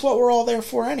 which is what we're all there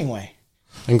for anyway.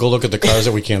 And go look at the cars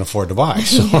that we can't afford to buy.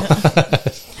 So.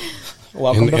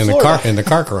 Welcome to Florida. In the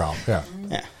car corral. Yeah.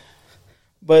 Yeah.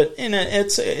 But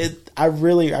I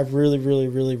really,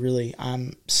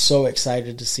 I'm so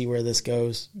excited to see where this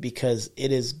goes because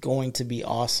it is going to be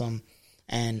awesome.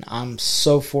 And I'm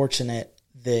so fortunate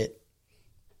that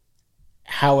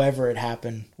however it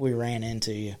happened, we ran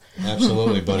into you.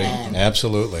 Absolutely, buddy.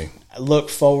 Absolutely. I look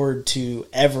forward to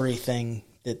everything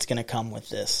that's going to come with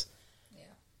this. Yeah.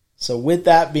 So with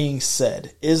that being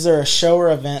said, is there a show or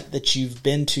event that you've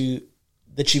been to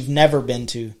that you've never been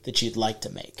to that you'd like to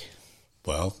make?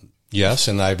 Well, yes,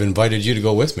 and I've invited you to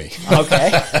go with me. Okay.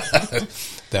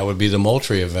 That would be the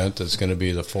Moultrie event that's going to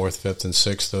be the 4th, 5th, and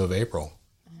 6th of April.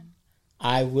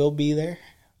 I will be there.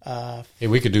 Hey,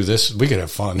 we could do this. We could have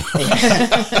fun.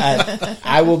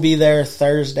 I will be there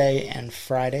Thursday and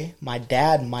Friday. My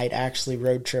dad might actually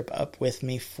road trip up with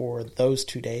me for those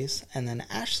 2 days. And then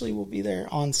Ashley will be there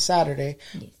on Saturday,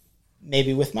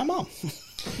 maybe with my mom.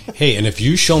 Hey, and if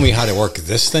you show me how to work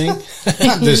this thing,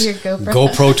 this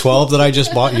GoPro 12 that I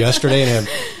just bought yesterday, and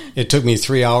it took me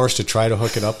 3 hours to try to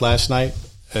hook it up last night.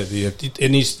 You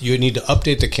need to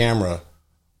update the camera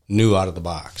new out of the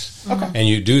box. Okay. And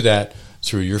you do that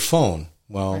through your phone.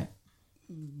 Well,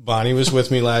 Bonnie was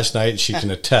with me last night, and she can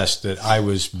attest that I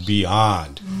was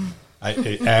beyond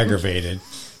aggravated.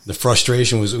 The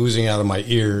frustration was oozing out of my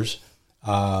ears.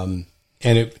 And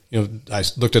I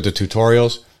looked at the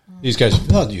tutorials. These guys,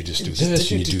 well, you just do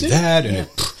this and you do that, and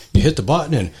you hit the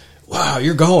button, and wow,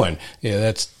 you're going. Yeah,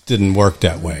 that didn't work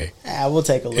that way. We'll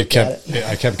take a look at it.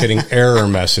 I kept getting error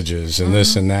messages and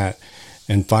this and that.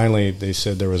 And finally, they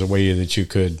said there was a way that you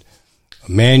could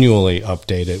manually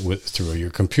update it through your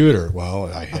computer.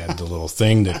 Well, I had the little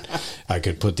thing that I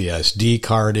could put the SD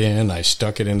card in. I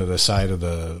stuck it into the side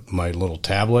of my little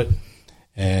tablet,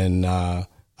 and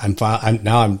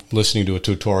I'm listening to a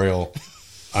tutorial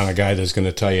on a guy that's going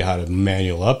to tell you how to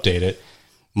manual update it.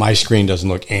 My screen doesn't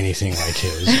look anything like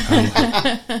his.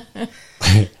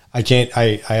 I can't.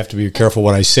 I have to be careful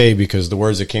what I say because the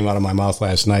words that came out of my mouth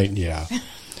last night. Yeah.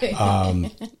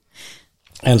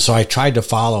 And so I tried to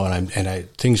follow, and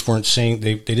things weren't saying,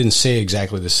 they didn't say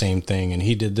exactly the same thing. And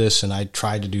he did this, and I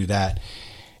tried to do that.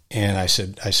 And I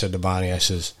said to Bonnie, I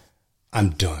says,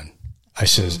 I'm done. I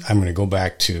says, I'm going to go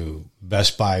back to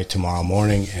Best Buy tomorrow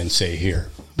morning and say, here,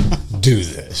 do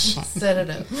this. Set it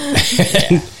up.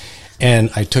 And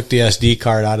I took the SD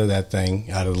card out of that thing,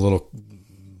 out of the little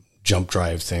jump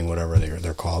drive thing, whatever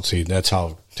they're called. See, that's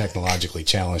how technologically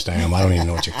challenged I am. I don't even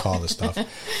know what you call this stuff.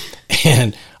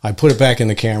 And I put it back in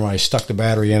the camera. I stuck the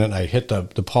battery in it. And I hit the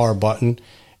power button.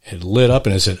 It lit up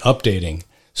and it said updating.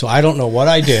 So I don't know what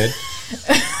I did.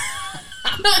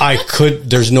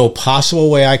 There's no possible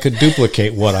way I could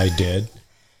duplicate what I did,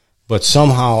 but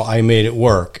somehow I made it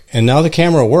work. And now the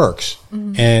camera works.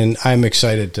 Mm-hmm. And I'm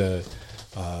excited to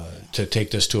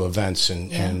take this to events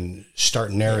and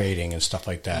start narrating and stuff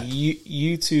like that.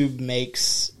 YouTube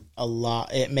makes it a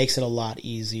lot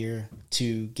easier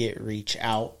to get reach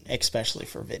out, especially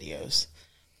for videos.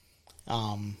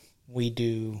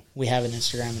 We have an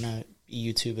Instagram and a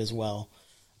YouTube as well.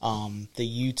 The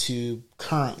YouTube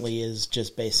currently is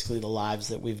just basically the lives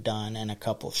that we've done and a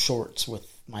couple shorts with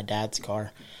my dad's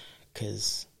car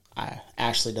because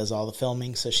Ashley does all the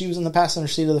filming. So she was in the passenger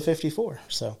seat of the 54.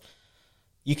 So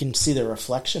you can see the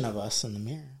reflection of us in the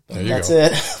mirror. But that's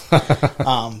it.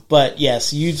 But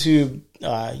yes,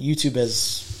 YouTube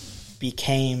has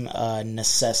became a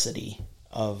necessity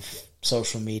of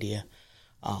social media.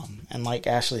 And like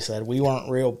Ashley said, we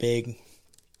weren't real big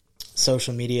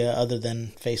social media other than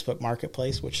Facebook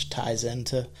Marketplace, which ties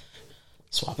into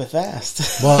Swap It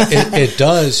Fast. Well,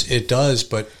 it does,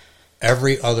 but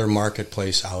every other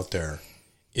marketplace out there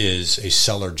is a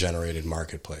seller-generated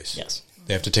marketplace. Yes.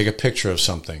 They have to take a picture of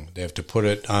something. They have to put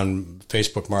it on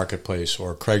Facebook Marketplace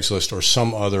or Craigslist or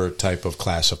some other type of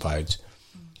classifieds.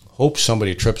 Hope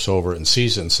somebody trips over it and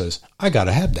sees it and says, I got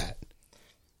to have that.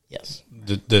 Yes.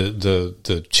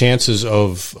 The chances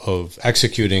of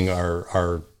executing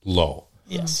are low.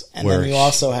 Yes. And then you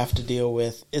also have to deal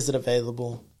with, is it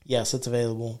available? Yes, it's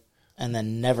available. and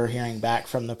then never hearing back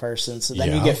from the person. So then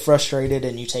Yeah. you get frustrated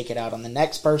and you take it out on the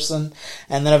next person.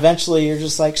 And then eventually you're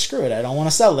just like, screw it, I don't want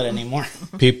to sell it anymore.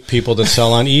 People that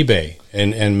sell on eBay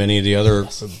and many of the other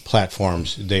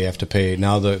platforms, they have to pay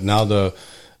now. The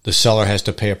seller has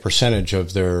to pay a percentage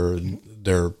of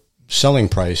their selling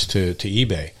price to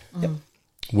eBay. Yep.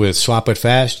 With Swap It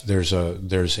Fast, there's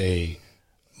a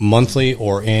monthly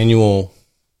or annual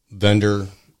vendor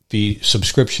fee,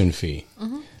 subscription fee.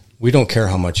 We don't care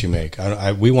how much you make.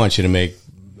 We want you to make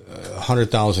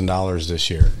 $100,000 this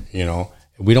year. You know,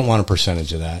 we don't want a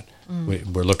percentage of that.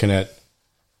 We're looking at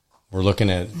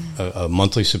a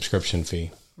monthly subscription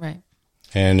fee. Right.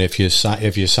 And if you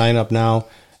sign up now,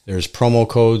 there's promo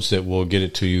codes that will get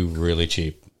it to you really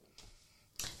cheap.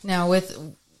 Now,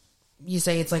 you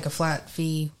say it's like a flat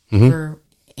fee for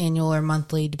annual or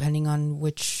monthly, depending on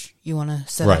which you want to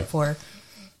set Right. up for.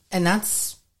 And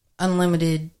that's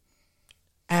unlimited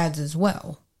ads as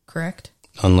well, correct?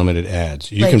 Unlimited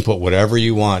ads. You can put whatever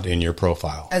you want in your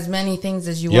profile. As many things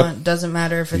as you Yep. want. Doesn't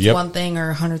matter if it's Yep. one thing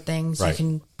or 100 things. Right. You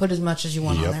can put as much as you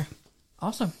want Yep. on there.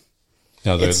 Awesome.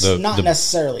 Now, It's not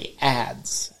necessarily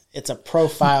ads. It's a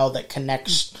profile that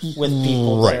connects with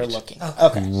people that are Right. looking.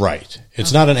 Okay. Right.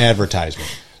 It's not an advertisement.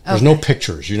 There's no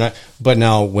pictures. You're not. But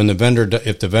now, when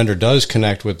if the vendor does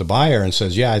connect with the buyer and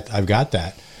says, "Yeah, I've got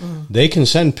that," they can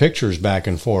send pictures back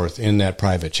and forth in that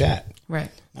private chat. Right.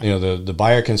 You know, the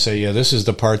buyer can say, "Yeah, this is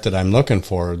the part that I'm looking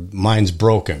for. Mine's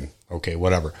broken." Okay,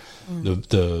 whatever.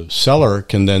 The seller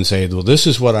can then say, "Well, this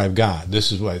is what I've got.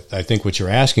 This is what I think what you're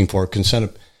asking for." Can send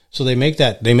it. So they make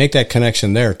that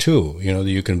connection there too. You know, that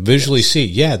you can visually see.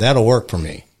 Yeah, that'll work for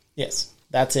me. Yes,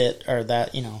 that's it. Or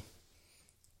that,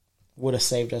 would have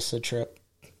saved us a trip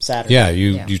Saturday. Yeah,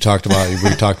 you talked about we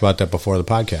talked about that before the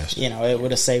podcast. It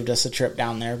would have saved us a trip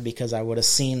down there because I would have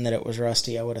seen that it was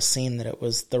rusty. I would have seen that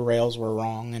the rails were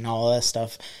wrong and all that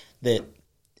stuff that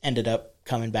ended up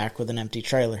coming back with an empty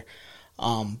trailer.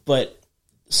 But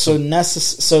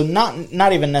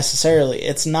not even necessarily.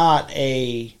 It's not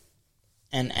an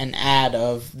ad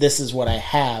of this is what I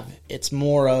have. It's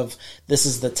more of this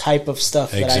is the type of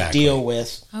stuff that I deal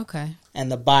with. Okay.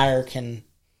 And the buyer can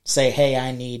say, "Hey,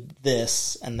 I need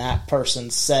this," and that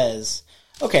person says,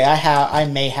 "Okay, I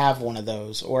may have one of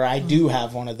those, or I do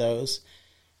have one of those.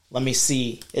 Let me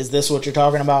see. Is this what you're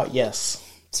talking about?" Yes.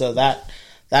 So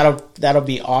that'll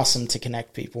be awesome to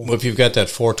connect people. Well, if you've got that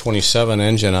 427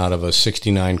 engine out of a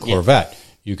 69 Corvette,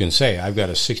 you can say, "I've got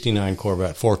a 69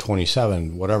 Corvette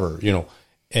 427, whatever,"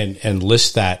 and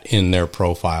list that in their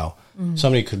profile.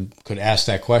 Somebody could ask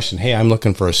that question, "Hey, I'm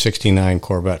looking for a 69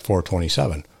 Corvette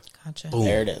 427." Gotcha. Boom.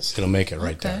 There it is. It'll make it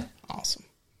right Okay. there. Awesome.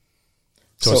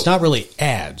 So it's not really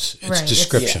ads; it's Right.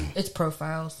 description. It's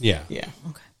profiles. Yeah. Yeah.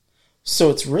 Okay. So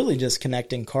it's really just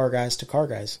connecting car guys to car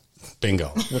guys, Bingo.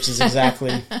 which is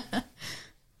exactly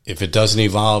If it doesn't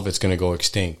evolve, it's going to go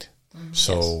extinct.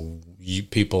 So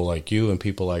people like you and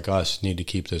people like us need to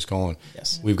keep this going.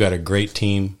 Yes. We've got a great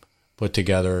team put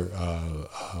together.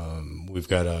 We've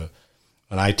got an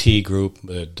IT group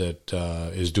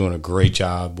that is doing a great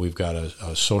job. We've got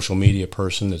a social media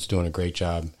person that's doing a great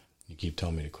job. You keep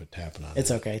telling me to quit tapping on it.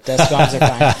 it's okay. Desk bombs are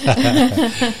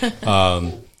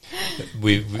fine.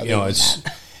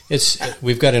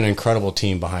 We've got an incredible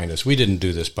team behind us. We didn't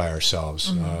do this by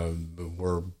ourselves.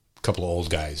 We're a couple of old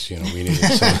guys. We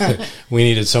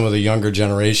needed some of the younger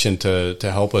generation to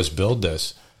help us build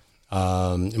this.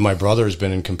 My brother has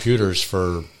been in computers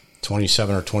for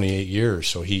 27 or 28 years,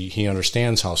 so he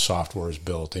understands how software is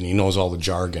built, and he knows all the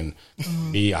jargon.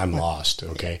 I'm lost,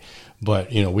 okay?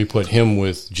 But, we put him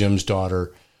with Jim's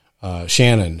daughter,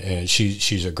 Shannon, and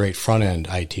she's a great front-end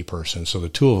IT person, so the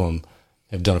two of them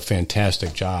have done a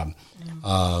fantastic job.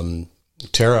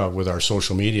 Tara, with our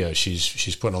social media,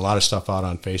 she's putting a lot of stuff out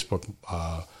on Facebook,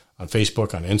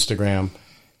 on Instagram,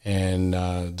 and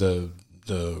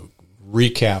the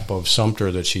recap of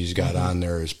Sumter that she's got on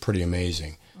there is pretty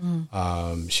amazing.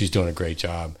 She's doing a great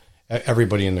job.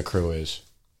 Everybody in the crew is.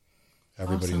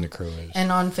 Everybody in the crew is.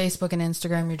 And on Facebook and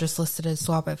Instagram, you're just listed as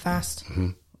Swap It Fast.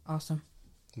 Awesome.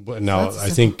 But no, I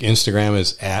think Instagram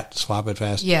is at Swap It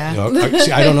Fast. Yeah. I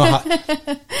don't know how.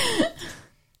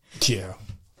 Yeah.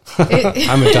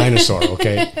 I'm a dinosaur,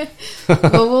 okay?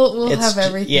 But we'll have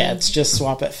everything. Yeah, it's just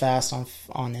Swap It Fast on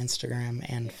Instagram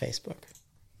and Facebook,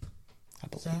 I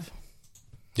believe.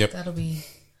 Yep. That'll be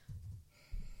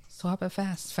Swap It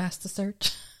fast to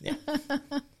search. Yeah.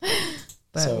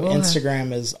 But So we'll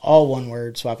Instagram is all one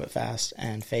word, Swap It Fast,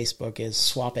 and Facebook is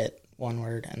Swap It, one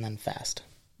word, and then Fast.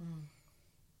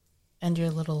 and your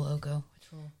little logo,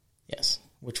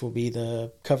 which will be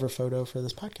the cover photo for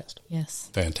this podcast. Yes.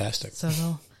 Fantastic.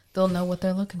 So they'll know what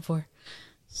they're looking for.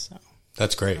 So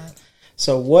That's great.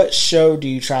 So what show do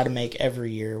you try to make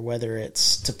every year, whether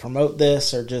it's to promote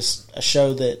this or just a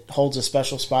show that holds a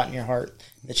special spot in your heart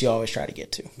that you always try to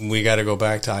get to? We got to go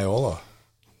back to Iola.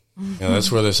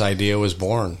 That's where this idea was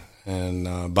born.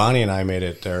 And Bonnie and I made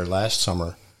it there last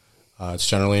summer. It's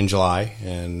generally in July,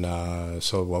 and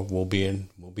so we'll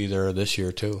be there this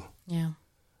year too. Yeah.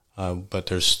 But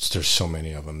there's so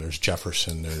many of them. There's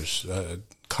Jefferson. There's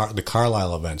the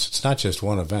Carlisle events. It's not just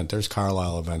one event. There's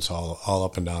Carlisle events all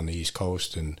up and down the East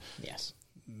Coast and Yes.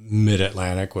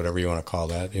 Mid-Atlantic, whatever you want to call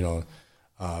that.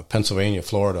 Pennsylvania,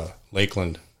 Florida,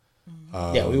 Lakeland.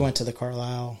 Yeah, we went to the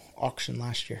Carlisle auction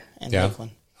last year in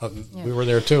Lakeland. We were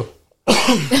there too.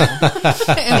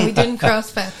 And we didn't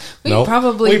cross paths. We Nope.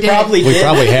 probably We did. probably We did,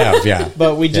 probably have, yeah.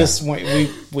 but we just went,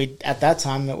 we at that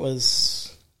time it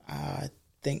was I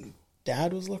think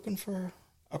Dad was looking for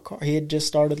a car. He had just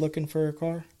started looking for a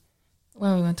car.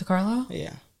 When we went to Carlisle?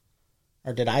 Yeah.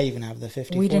 Or did I even have the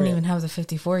 54? We didn't yet? even have the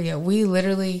 54 yet. We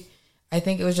literally, I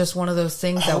think it was just one of those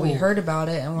things that we heard about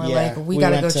it and we're Yeah, like, we we got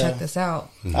to went go to- check this out.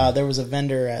 There was a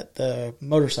vendor at the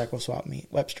motorcycle swap meet,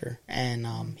 Webster, and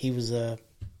he was a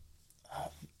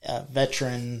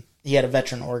veteran. He had a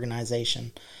veteran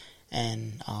organization,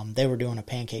 and they were doing a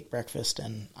pancake breakfast,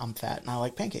 and I'm fat and I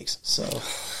like pancakes, so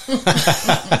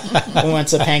we went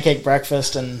to pancake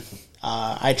breakfast, and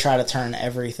I try to turn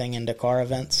everything into car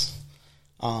events.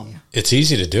 It's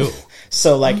easy to do.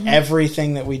 So like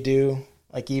everything that we do,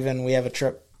 like even we have a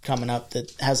trip coming up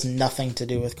that has nothing to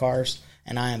do with cars,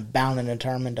 and I am bound and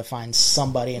determined to find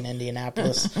somebody in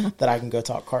Indianapolis that I can go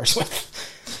talk cars with.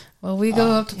 Well, we go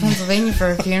up to Pennsylvania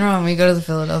for a funeral and we go to the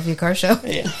Philadelphia car show.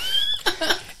 Yeah.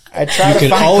 I try You to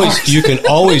find cars. you can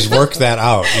always work that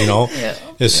out, Yeah.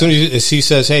 As soon as he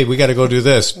says, "Hey, we got to go do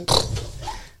this."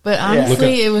 But honestly, Look at-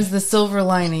 it was the silver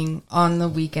lining on the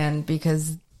weekend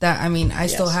because that, I mean, I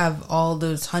still Yes. have all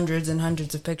those hundreds and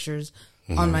hundreds of pictures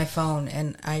on my phone,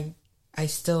 and I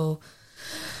still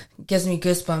gives me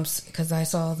goosebumps because I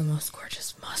saw the most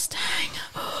gorgeous Mustang.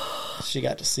 She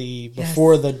got to see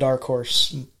before the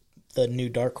the new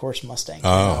Dark Horse Mustang.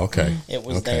 Oh, okay. It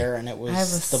was Okay. there, and it I have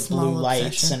was a the small blue lights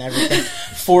obsession. and everything.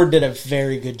 Ford did a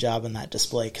very good job in that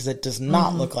display because it does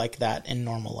not look like that in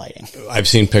normal lighting. I've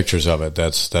seen pictures of it.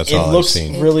 That's It all I've looks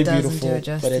seen. really It doesn't beautiful, do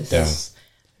it but it justice.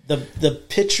 does. The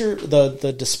picture,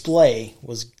 the display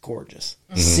was gorgeous.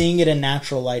 Seeing it in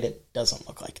natural light, it doesn't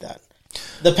look like that.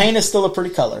 The paint is still a pretty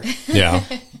color, Yeah.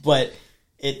 but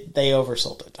they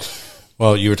oversold it.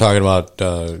 Well, you were talking about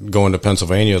going to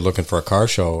Pennsylvania looking for a car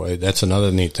show. That's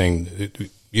another neat thing.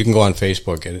 You can go on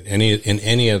Facebook in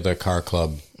any of the car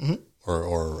club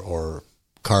or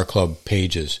car club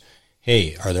pages.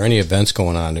 Hey, are there any events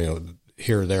going on?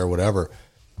 Here or there, whatever.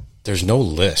 There's no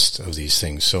list of these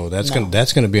things, so that's going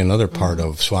to be another part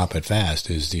of Swap It Fast.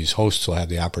 Is these hosts will have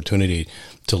the opportunity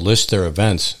to list their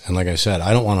events, and like I said,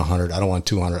 I don't want 100, I don't want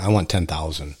 200, I want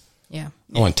 10,000. Yeah.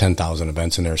 I want 10,000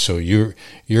 events in there. So you're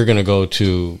going to go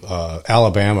to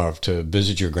Alabama to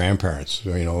visit your grandparents,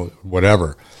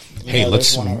 whatever. Hey,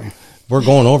 there's one over. we're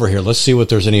going over here. Let's see what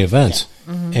there's any events,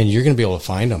 and you're going to be able to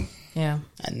find them. Yeah.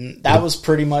 And that was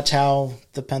pretty much how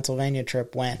the Pennsylvania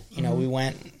trip went. We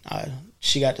went,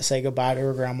 she got to say goodbye to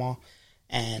her grandma,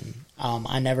 and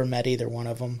I never met either one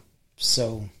of them.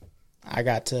 So I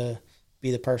got to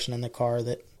be the person in the car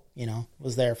that,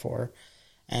 was there for her.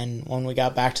 And when we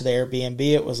got back to the Airbnb,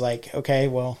 it was like, okay,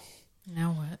 well,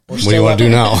 Now what? What do you want to do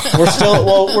now?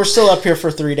 we're still up here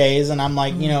for 3 days. And I'm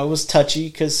like, it was touchy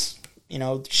because,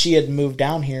 she had moved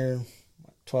down here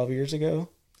 12 years ago.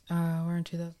 We're in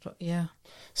 2012. Yeah.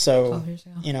 So, 12 years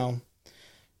ago.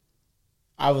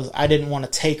 I didn't want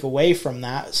to take away from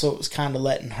that, so it was kind of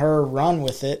letting her run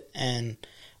with it. And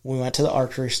we went to the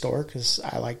archery store because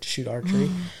I like to shoot archery.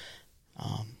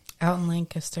 Out in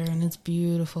Lancaster, and it's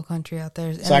beautiful country out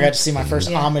there. So I got to see my first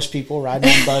Amish people riding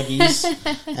on buggies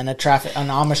and an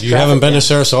Amish. You haven't been to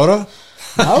Sarasota?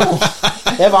 No,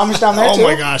 they have Amish down there too. Oh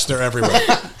my gosh, they're everywhere.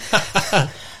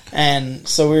 And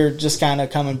so we were just kind of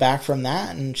coming back from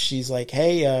that, and she's like,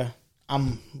 "Hey, I'm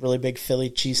a really big Philly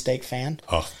cheesesteak fan."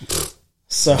 Oh,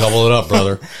 So double it up,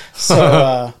 brother.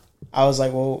 So I was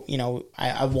like, well,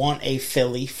 I want a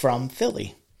Philly from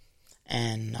Philly.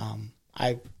 And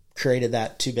I created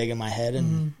that too big in my head,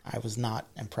 and I was not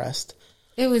impressed.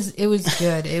 It was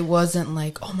good. It wasn't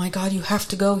like, oh my God, you have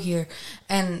to go here.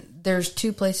 And there's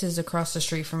two places across the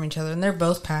street from each other, and they're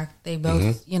both packed. They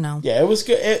both, Yeah, it was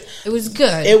good. it was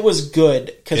good. It was good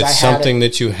because It's I had something it.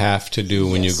 that you have to do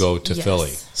when you go to Yes.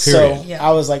 Philly. So Period. Yeah.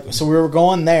 I was like, so we were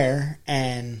going there,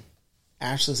 and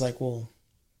Ashley's like, well,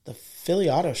 the Philly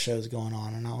Auto Show's going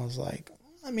on. And I was like,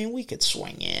 I mean, we could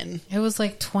swing in. It was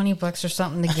like $20 or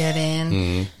something to get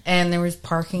in, and there was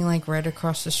parking like right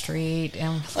across the street,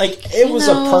 and like it was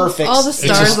a perfect. All the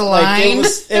stars aligned.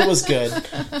 Like, it was good.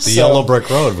 The yellow brick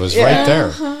road was right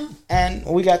there, and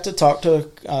we got to talk to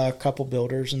a couple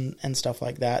builders and stuff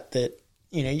like that. That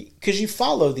you know, because you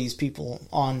follow these people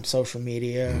on social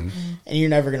media, and you're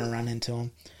never going to run into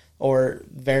them, or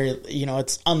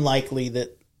it's unlikely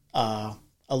that a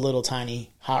little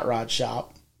tiny hot rod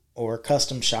shop or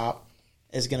custom shop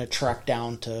is going to truck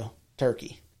down to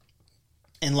Turkey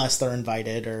unless they're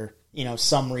invited or,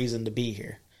 some reason to be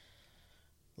here.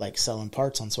 Like selling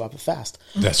parts on Swap It Fast.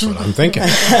 That's what I'm thinking.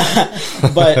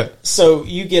 But so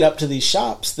you get up to these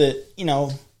shops that,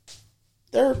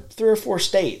 they're 3 or 4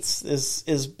 states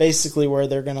is basically where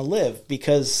they're going to live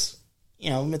because,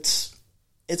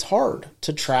 it's hard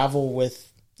to travel with,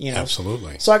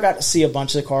 Absolutely. So I got to see a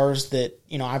bunch of cars that,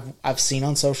 I've seen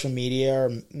on social media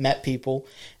or met people,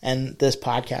 and this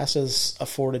podcast has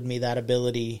afforded me that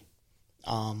ability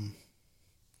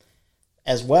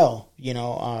as well.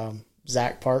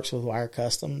 Zach Parks with Wire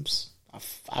Customs.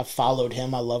 I've followed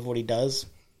him. I love what he does.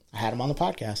 I had him on the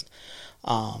podcast.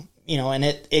 And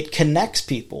it connects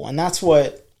people, and that's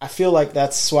what I feel like.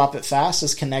 That's Swap It Fast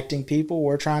is connecting people.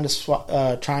 We're trying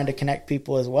to connect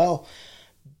people as well.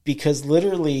 Because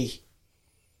literally,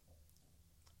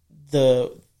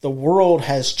 the world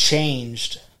has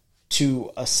changed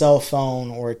to a cell phone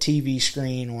or a TV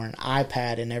screen or an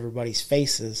iPad in everybody's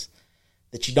faces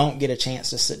that you don't get a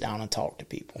chance to sit down and talk to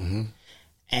people. Mm-hmm.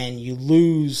 And you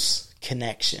lose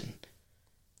connection.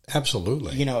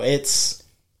 Absolutely.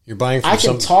 You're buying from I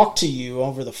can talk to you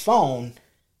over the phone,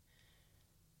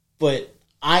 but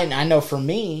I know for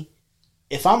me,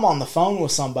 if I'm on the phone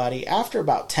with somebody, after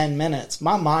about 10 minutes,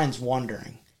 my mind's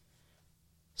wandering.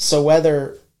 So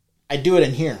whether I do it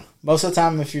in here, most of the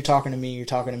time if you're talking to me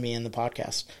in the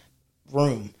podcast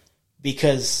room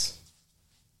because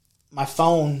my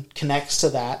phone connects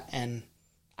to that and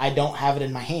I don't have it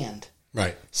in my hand.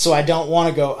 Right. So I don't want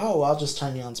to go, I'll just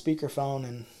turn you on speakerphone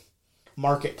and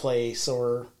Marketplace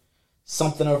or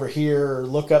something over here or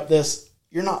look up this.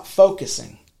 You're not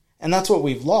focusing. And that's what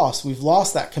we've lost. We've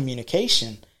lost that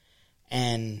communication.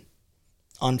 And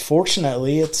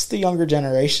unfortunately, it's the younger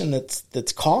generation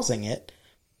that's causing it.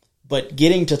 But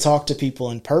getting to talk to people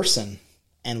in person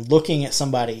and looking at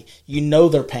somebody,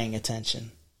 they're paying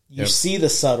attention. You see the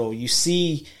subtle. You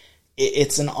see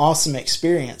it's an awesome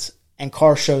experience. And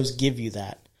car shows give you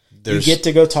that. You get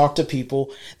to go talk to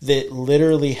people that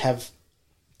literally have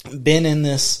been in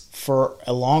this for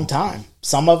a long time.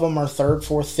 Some of them are 3rd,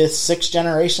 4th, 5th, 6th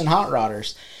generation hot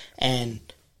rodders. And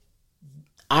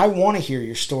I want to hear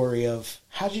your story of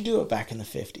how'd you do it back in the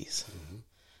 50s? Mm-hmm.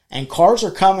 And cars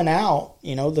are coming out,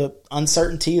 the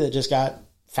uncertainty that just got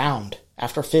found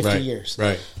after 50 years.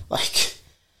 Right. Like,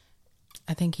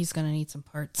 I think he's going to need some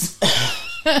parts.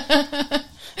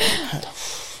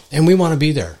 And we want to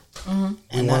be there. Mm-hmm.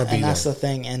 And that's the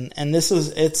thing. And this is,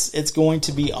 it's going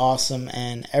to be awesome.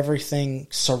 And everything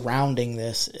surrounding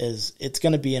this it's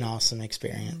going to be an awesome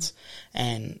experience. Mm-hmm.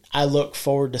 And I look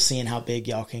forward to seeing how big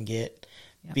y'all can get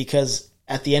because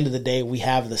at the end of the day, we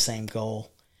have the same goal.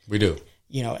 We do.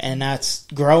 And that's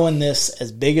growing this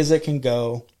as big as it can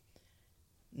go.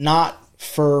 Not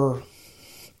for,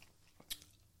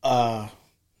 I'm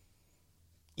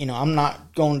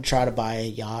not going to try to buy a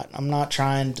yacht. I'm not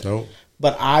trying to. Nope.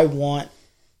 But I want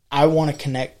to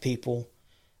connect people,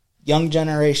 young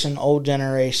generation, old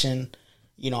generation.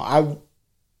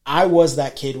 I was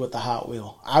that kid with the Hot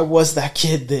Wheel. I was that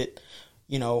kid that,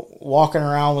 walking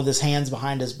around with his hands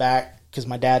behind his back because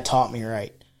my dad taught me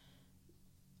right.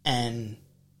 And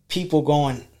people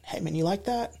going, hey, man, you like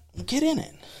that? Get in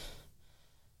it.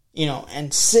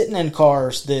 And sitting in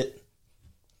cars that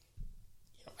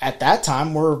at that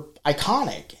time were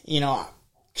iconic,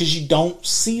 because you don't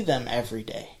see them every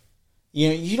day.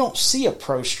 You don't see a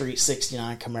Pro Street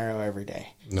 69 Camaro every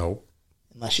day. No.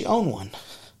 Unless you own one.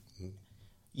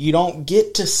 You don't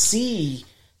get to see,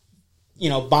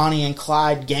 Bonnie and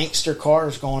Clyde gangster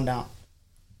cars going down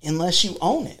unless you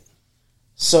own it.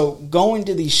 So going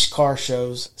to these car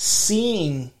shows,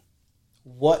 seeing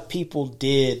what people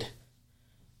did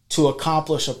to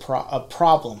accomplish a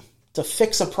problem, to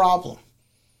fix a problem.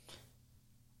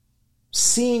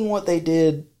 Seeing what they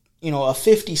did, a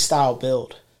 50 style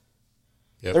build.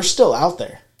 Yep. They're still out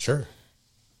there. Sure.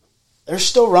 They're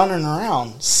still running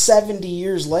around 70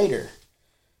 years later.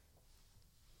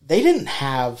 They didn't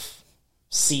have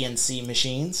CNC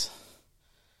machines.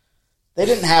 They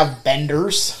didn't have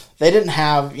benders. They didn't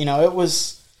have, it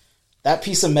was, that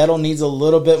piece of metal needs a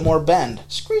little bit more bend.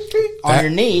 Squeak, squeak, on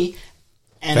your knee.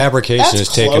 And Fabrication that's is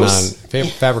taking close.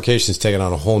 fabrication is taking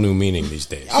on a whole new meaning these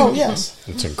days. Oh, yes.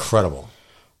 It's incredible.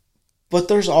 But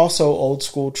there's also old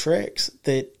school tricks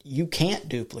that you can't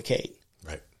duplicate.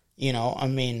 Right. You know, I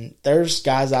mean, there's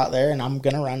guys out there, and I'm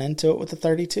going to run into it with the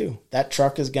 32. That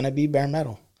truck is going to be bare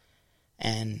metal.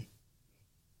 And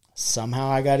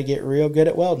somehow I got to get real good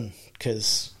at welding,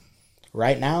 because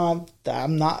right now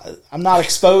I'm not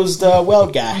exposed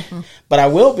weld guy, but I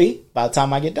will be by the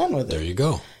time I get done with it. There you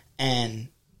go. And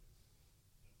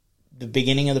the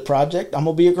beginning of the project, I'm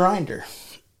gonna be a grinder.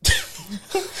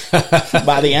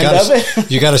 By the end of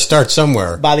it, You got to start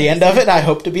somewhere. by the end of it, I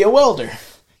hope to be a welder.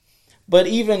 But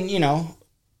even, you know,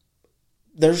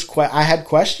 I had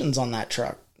questions on that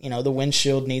truck. You know, the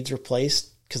windshield needs replaced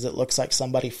because it looks like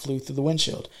somebody flew through the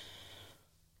windshield.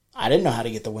 I didn't know how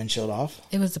to get the windshield off.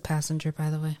 It was the passenger, by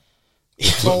the way.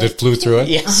 That flew through it?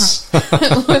 Yes.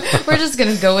 We're just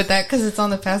going to go with that because it's on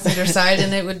the passenger side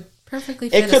and it would perfectly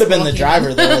fit. It could have been the a small driver,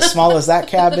 human. though. As small as that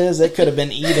cab is, it could have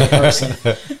been either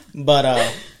person.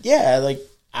 But, yeah, like,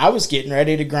 I was getting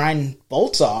ready to grind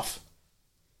bolts off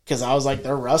because I was like,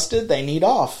 they're rusted, they need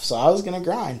off. So I was going to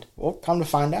grind. Well, come to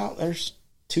find out, there's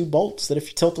 2 bolts that if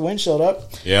you tilt the windshield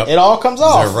up, Yep. it all comes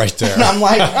off. They're right there. And I'm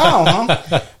like, oh,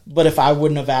 huh? But if I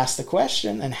wouldn't have asked the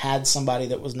question and had somebody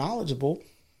that was knowledgeable,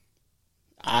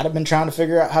 I'd have been trying to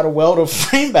figure out how to weld a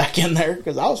frame back in there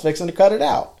because I was fixing to cut it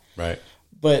out. Right.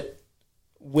 But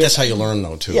That's how you learn,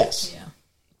 though, too. yes. Yeah.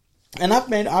 And I've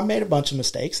made a bunch of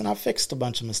mistakes, and I've fixed a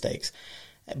bunch of mistakes.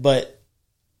 But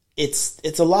it's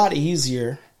a lot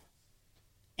easier,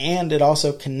 and it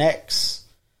also connects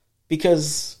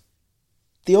because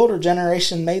the older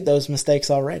generation made those mistakes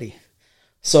already.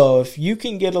 So if you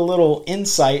can get a little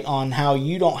insight on how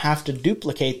you don't have to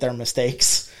duplicate their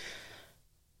mistakes,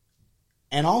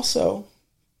 and also,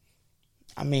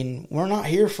 I mean, we're not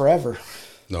here forever.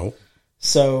 No.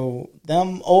 So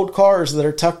them old cars that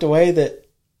are tucked away that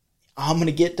I'm going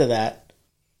to get to that,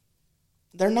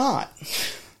 they're not.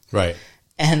 Right.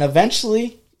 And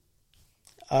eventually,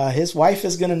 his wife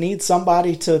is going to need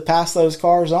somebody to pass those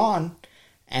cars on,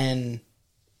 and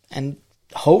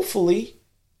hopefully,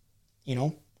 you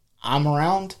know, I'm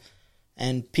around,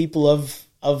 and people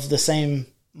of the same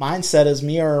mindset as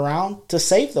me are around to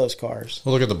save those cars.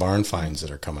 Well, look at the barn finds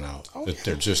that are coming out. Oh,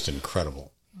 They're just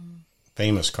incredible.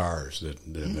 Famous cars that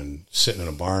have been sitting in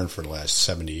a barn for the last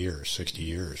 70 years, 60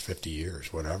 years, 50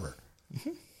 years, whatever.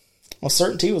 Well,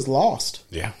 certainty was lost.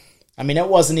 Yeah. I mean, it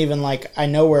wasn't even like, I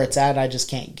know where it's at, I just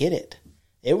can't get it.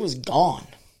 It was gone.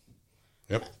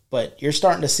 Yep. But you're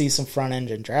starting to see some front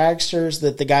engine dragsters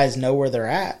that the guys know where they're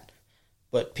at.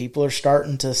 But people are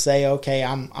starting to say, okay,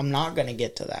 I'm not going to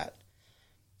get to that.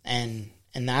 And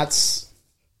that's,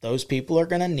 those people are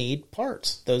going to need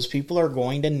parts. Those people are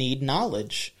going to need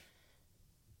knowledge.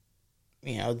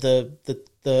 You know,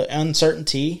 the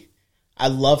uncertainty, I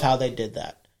love how they did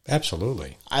that.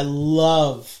 Absolutely. I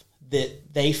love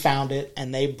that they found it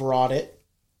and they brought it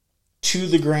to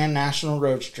the Grand National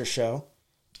Roadster Show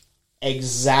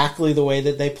exactly the way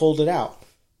that they pulled it out.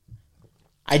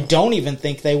 I don't even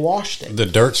think they washed it. The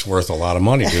dirt's worth a lot of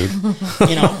money, dude.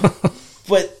 You know,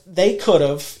 but they could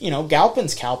have, you know, Galpin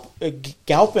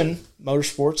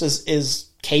Motorsports is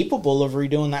capable of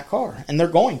redoing that car, and they're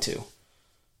going to.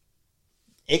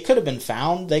 It could have been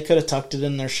found. They could have tucked it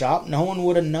in their shop. No one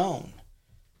would have known.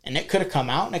 And it could have come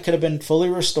out, and it could have been fully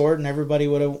restored, and everybody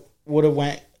would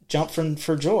have jumped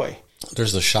for joy.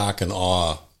 There's the shock and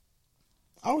awe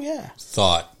Oh yeah.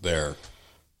 thought there.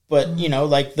 But you know,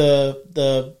 like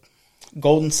the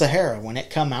Golden Sahara, when it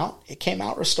came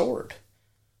out restored.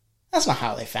 That's not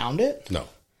how they found it. No.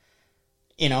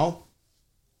 You know,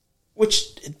 which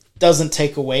doesn't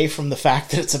take away from the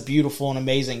fact that it's a beautiful and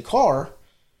amazing car,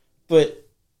 but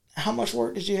how much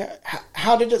work did you have?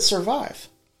 How did it survive?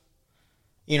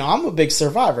 You know, I'm a big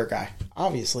Survivor guy,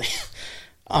 obviously.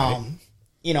 Right.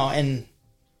 You know, and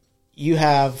you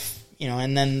have, you know,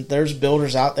 and then there's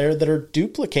builders out there that are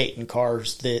duplicating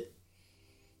cars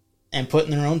and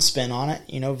putting their own spin on it.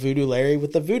 You know, Voodoo Larry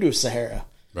with the Voodoo Sahara.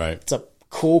 Right. It's a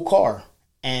cool car.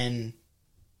 And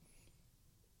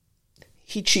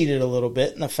he cheated a little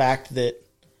bit in the fact that,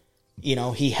 you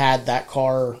know, he had that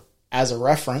car as a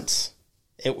reference.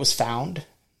 It was found,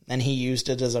 and he used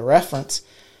it as a reference.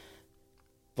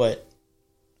 But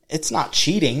it's not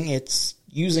cheating. It's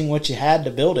using what you had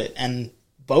to build it. And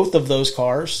both of those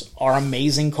cars are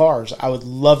amazing cars. I would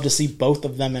love to see both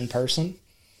of them in person.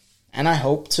 And I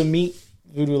hope to meet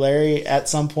Voodoo Larry at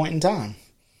some point in time,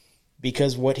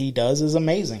 because what he does is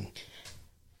amazing.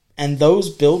 And those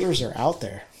builders are out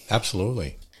there.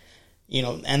 Absolutely. You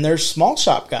know, and there's small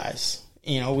shop guys.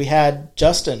 You know, we had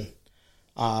Justin.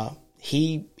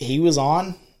 he was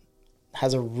on,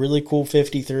 has a really cool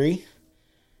 53.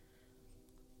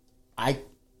 I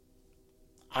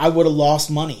would have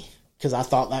lost money because I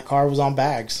thought that car was on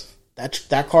bags.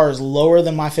 That car is lower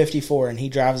than my 54, and he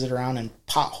drives it around in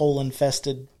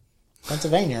pothole-infested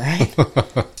Pennsylvania, right?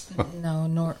 No,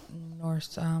 north,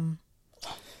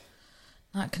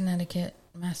 not Connecticut,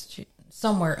 Massachusetts,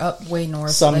 somewhere up way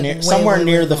north. Somewhere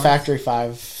near the north. Factory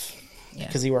 5,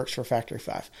 because he works for Factory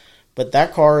 5. But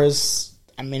that car is,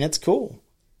 I mean, it's cool.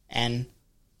 And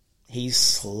he's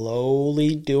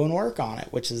slowly doing work on it,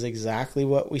 which is exactly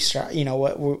what we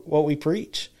what we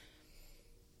preach.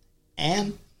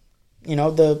 And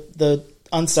the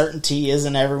uncertainty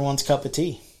isn't everyone's cup of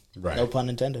tea. Right. No pun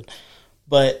intended.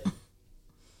 But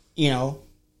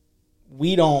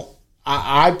we don't.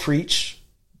 I preach,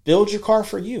 build your car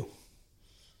for you.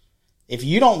 If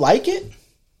you don't like it,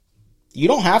 you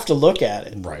don't have to look at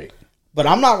it. Right. But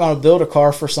I'm not going to build a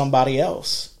car for somebody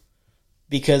else,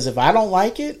 because if I don't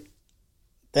like it,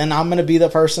 then I'm going to be the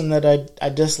person that I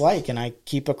dislike, and I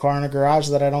keep a car in a garage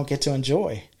that I don't get to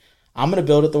enjoy. I'm going to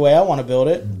build it the way I want to build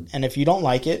it, and if you don't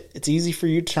like it, it's easy for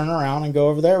you to turn around and go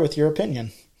over there with your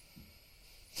opinion.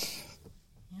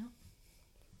 Yeah.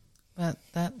 But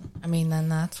then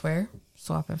that's where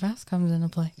Swap It Fast comes into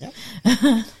play. Yep.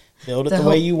 Build it the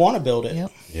way you want to build it.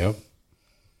 Yep.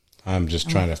 I'm just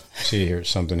trying to see here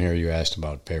something here you asked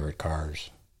about favorite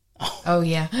cars. Oh,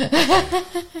 yeah.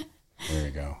 There you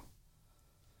go.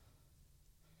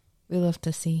 We love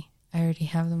to see. I already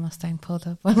have the Mustang pulled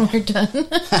up when we're done.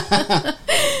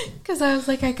 Because I was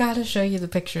like, I got to show you the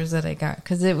pictures that I got.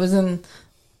 Because it was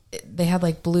they had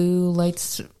like blue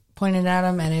lights pointed at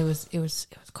them, and it was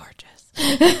gorgeous.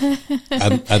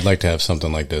 I'd like to have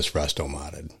something like this resto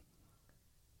modded.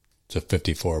 It's a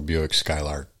 54 Buick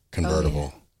Skylark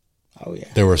convertible. Oh, yeah.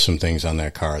 There were some things on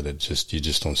that car that you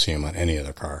just don't see them on any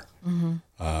other car.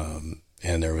 Mm-hmm.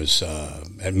 And there was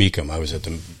at Mecum. I was at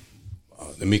the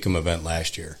Mecum event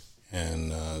last year,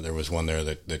 and there was one there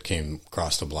that came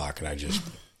across the block, and I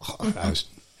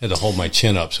had to hold my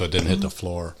chin up so it didn't hit the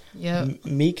floor. Yep.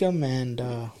 Mecum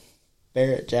and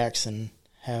Barrett Jackson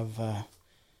have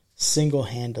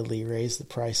single-handedly raised the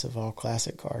price of all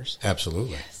classic cars.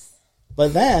 Absolutely. Yes.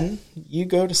 But then you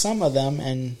go to some of them,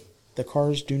 and the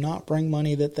cars do not bring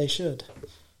money that they should.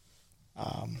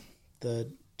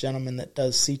 The gentleman that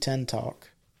does C10 Talk,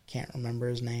 can't remember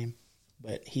his name,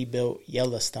 but he built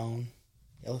Yellowstone.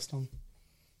 Yellowstone?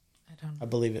 I don't know. I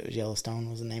believe it was Yellowstone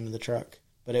was the name of the truck.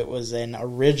 But it was an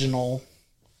original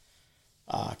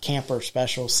camper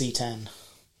special C10.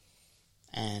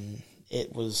 And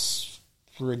it was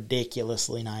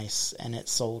ridiculously nice, and it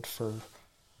sold for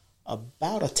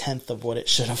about 1/10 of what it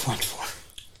should have went for.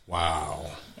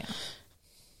 Wow. Yeah.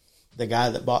 The guy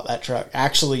that bought that truck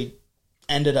actually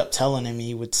ended up telling him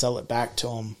he would sell it back to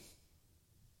him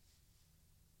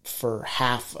for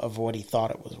half of what he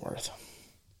thought it was worth.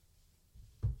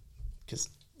 Because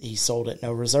he sold it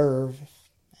no reserve,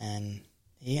 and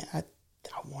I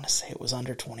want to say it was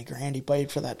under 20 grand he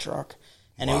paid for that truck.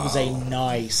 And It was a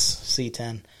nice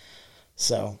C10.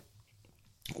 So,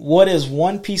 what is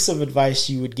one piece of advice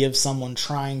you would give someone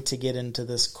trying to get into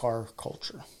this car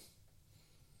culture?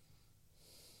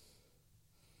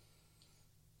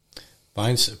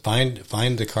 Find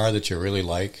the car that you really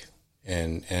like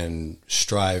and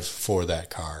strive for that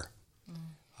car.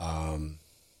 And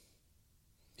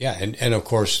of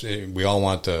course we all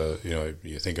want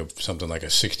you think of something like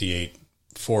a 68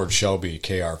 Ford Shelby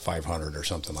KR 500 or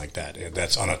something like that.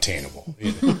 That's unattainable.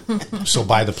 So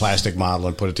buy the plastic model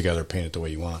and put it together, paint it the way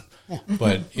you want. Yeah.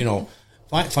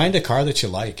 But find a car that you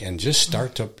like and just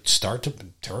start to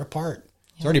tear it apart.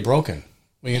 It's already broken.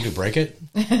 What are you gonna do? Break it?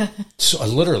 So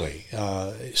literally.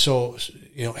 So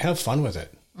have fun with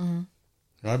it. Mm-hmm.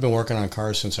 I've been working on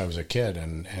cars since I was a kid,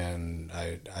 and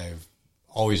I've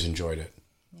always enjoyed it.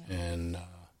 Yeah. And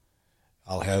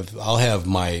I'll have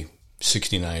my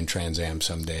 '69 Trans Am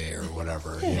someday or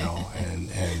whatever,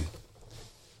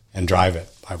 and drive it.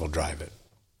 I will drive it.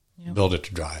 Yep. Build it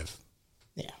to drive.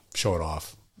 Yeah. Show it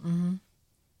off. Mm-hmm.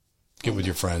 Get with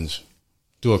your friends.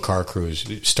 Do a car cruise.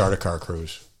 Start a car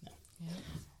cruise.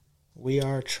 We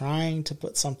are trying to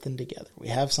put something together. We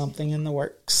have something in the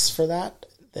works for that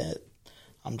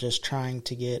I'm just trying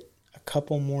to get a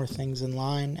couple more things in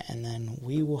line, and then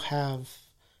we will have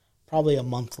probably a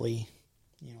monthly,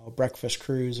 a breakfast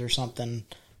cruise or something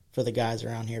for the guys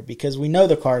around here, because we know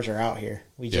the cars are out here.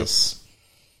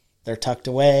 They're tucked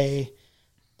away.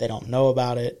 They don't know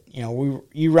about it.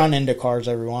 You run into cars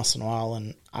every once in a while,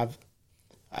 and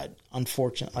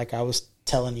unfortunately, like I was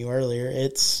telling you earlier,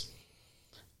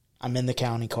 I'm in the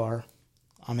county car.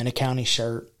 I'm in a county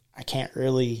shirt. I can't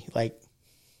really like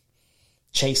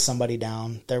chase somebody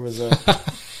down. There was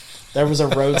a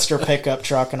Roadster pickup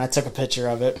truck, and I took a picture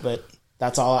of it, but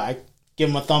that's all. I give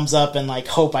him a thumbs up and like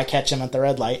hope I catch him at the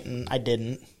red light, and I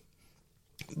didn't.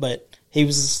 But he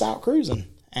was just out cruising,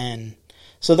 and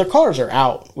so their cars are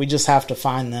out. We just have to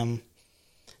find them,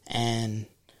 and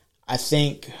I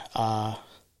think a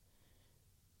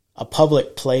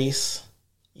public place,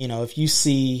 you know, if you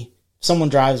see someone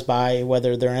drives by,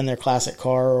 whether they're in their classic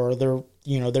car or they're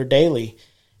daily,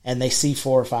 and they see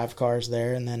 4 or 5 cars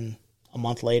there, and then a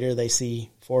month later they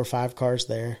see 4 or 5 cars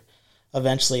there,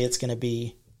 eventually it's going to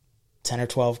be 10 or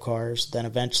 12 cars, then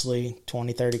eventually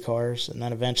 20, 30 cars, and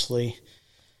then eventually,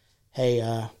 hey,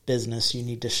 business, you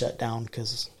need to shut down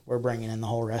because we're bringing in the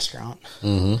whole restaurant.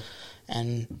 Mm-hmm.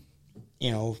 And,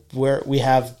 you know, we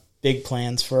have big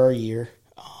plans for our year,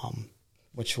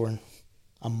 which we're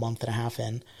a month and a half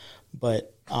in,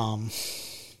 but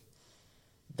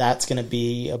that's going to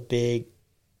be a big,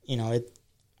 you know,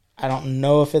 I don't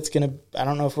know if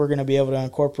we're going to be able to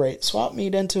incorporate swap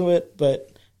meet into it,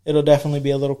 but it'll definitely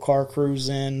be a little car cruise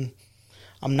in.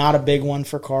 I'm not a big one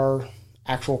for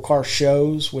actual car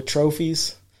shows with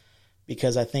trophies,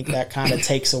 because I think that kind of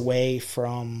takes away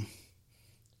from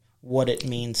what it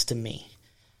means to me.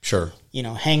 Sure. You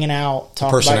know, hanging out,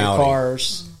 talking about your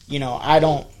cars. You know,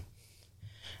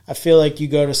 I feel like you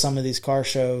go to some of these car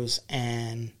shows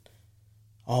and,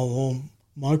 oh, well,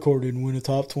 my car didn't win a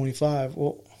top 25.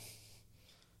 Well,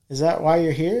 is that why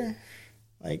you're here?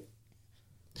 Like,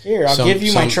 here, I'll give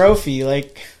you my trophy.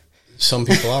 Like, some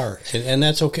people are, and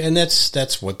that's okay, and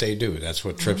that's what they do. That's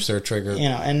what trips their trigger. You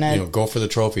know, and go for the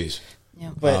trophies.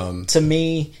 Yeah. But to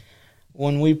me,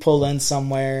 when we pull in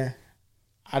somewhere,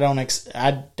 I don't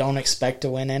expect to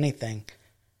win anything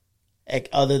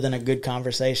other than a good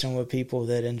conversation with people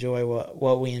that enjoy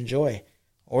what we enjoy.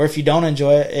 Or if you don't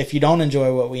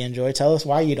enjoy what we enjoy, tell us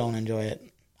why you don't enjoy it.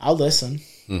 I'll listen.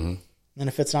 Mm-hmm. And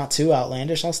if it's not too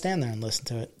outlandish, I'll stand there and listen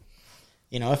to it.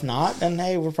 You know, if not, then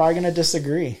hey, we're probably going to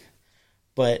disagree.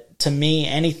 But to me,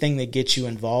 anything that gets you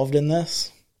involved in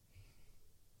this,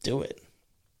 do it.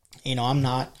 You know,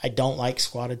 I don't like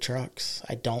squatted trucks.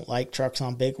 I don't like trucks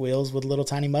on big wheels with little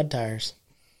tiny mud tires.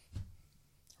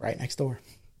 Right next door.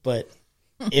 But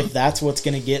if that's what's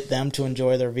going to get them to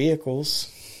enjoy their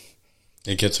vehicles,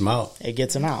 it gets them out. It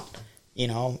gets them out. You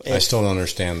know, I still don't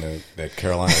understand that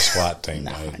Carolina squat thing.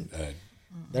 No,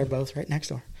 they're both right next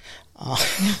door.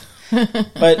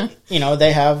 But you know,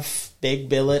 they have big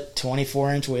billet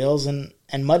 24-inch wheels and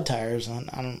mud tires.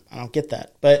 I don't get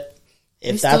that. But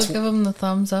if still give them the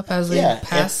thumbs up as they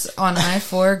pass on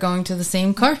I-4 going to the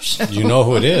same car show. You know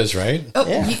who it is, right? Oh,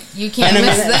 yeah. you can't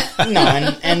miss that. No,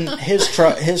 and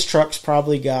his truck's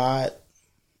probably got,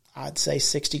 I'd say,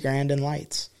 $60,000 in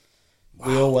lights. Wow.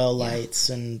 Wheel well lights,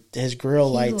 and his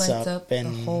grill lights up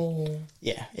and the whole.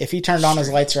 Yeah, if he turned on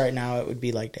his lights right now, it would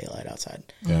be like daylight outside.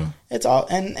 Yeah, it's all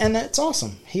and it's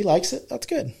awesome. He likes it. That's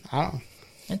good. I don't know.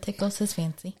 It tickles his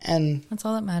fancy, and that's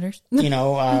all that matters. You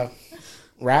know,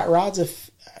 rat rods. If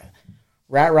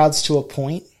rat rods to a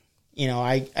point, you know,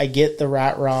 I get the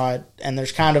rat rod, and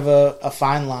there's kind of a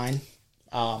fine line.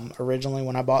 Originally,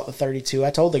 when I bought the 32,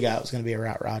 I told the guy it was going to be a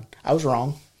rat rod. I was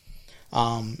wrong.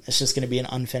 It's just going to be an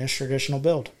unfinished traditional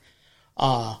build.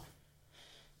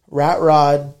 Rat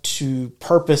rod to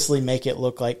purposely make it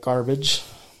look like garbage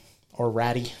or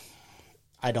ratty,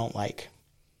 I don't like.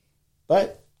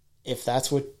 But if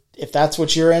that's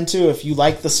what you're into, if you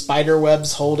like the spider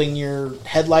webs holding your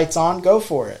headlights on, go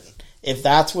for it. If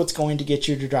that's what's going to get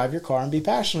you to drive your car and be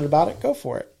passionate about it, go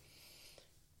for it.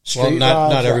 Well,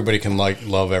 not everybody can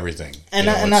love everything. And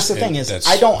that's the thing is,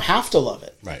 I don't have to love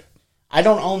it. Right. I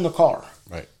don't own the car.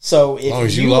 Right. So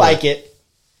if you like it,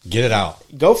 get it out.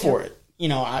 Go for it. You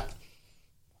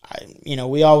know,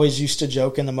 we always used to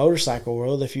joke in the motorcycle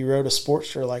world, if you rode a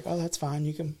Sportster, like, oh, that's fine.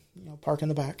 You can, park in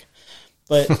the back.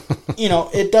 But,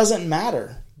 it doesn't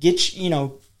matter.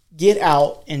 Get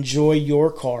out, enjoy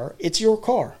your car. It's your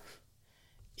car.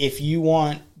 If you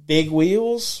want big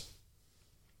wheels,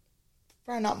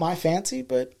 probably not my fancy,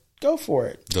 but go for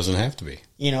it. Doesn't have to be.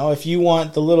 If you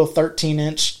want the little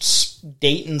 13-inch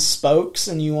Dayton spokes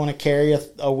and you want to carry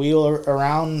a wheel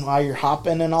around while you're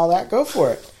hopping and all that, go for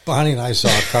it. Bonnie and I saw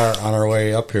a car on our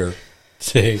way up here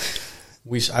today.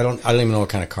 I don't even know what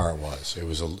kind of car it was. It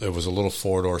was a little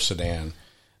 4-door sedan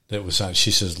that was on.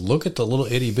 She says, "Look at the little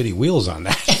itty bitty wheels on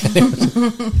that."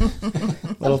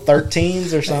 Little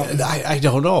 13s or something. I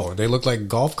don't know. They look like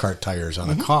golf cart tires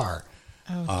on a car.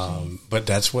 But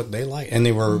that's what they like, and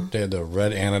they had the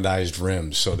red anodized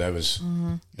rims, so that was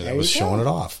showing it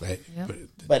off.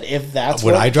 But if that's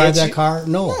would I drive that car?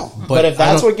 No. But if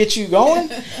that's what gets you going,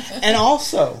 and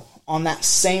also on that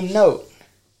same note,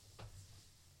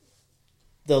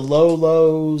 the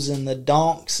Lolos and the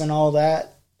Donks and all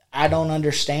that, I don't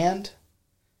understand.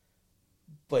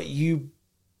 But you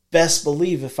best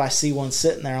believe if I see one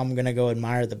sitting there, I'm going to go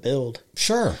admire the build.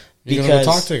 Sure. You're going to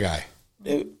go talk to the guy.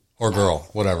 Or girl,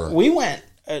 whatever. We went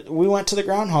to the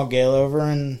Groundhog Gale over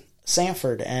in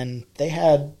Sanford, and they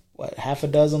had, half a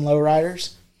dozen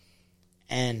lowriders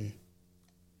and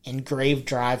engraved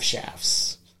drive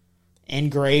shafts.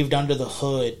 Engraved under the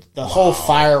hood. The whole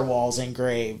firewall's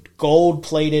engraved.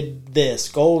 Gold-plated this,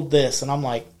 gold this. And I'm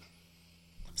like,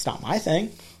 it's not my thing.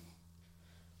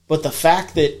 But the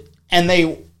fact that... And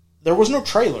there was no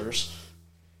trailers.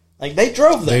 Like, they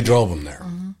drove them. They drove them there.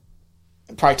 Mm-hmm.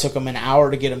 It probably took them an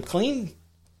hour to get them clean.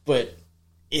 But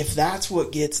if that's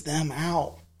what gets them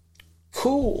out,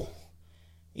 cool.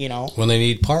 You know, when they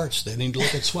need parts, they need to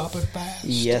look at Swap It Fast.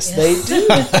 Yes, they do.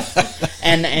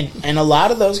 and a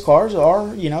lot of those cars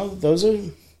are, you know, those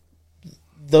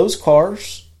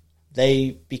cars,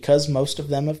 because most of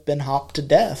them have been hopped to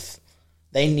death,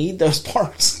 they need those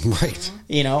parts. Right.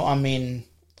 You know, I mean,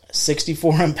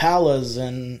 64 Impalas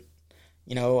and,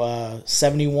 you know,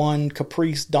 71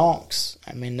 Caprice Donks.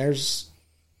 I mean,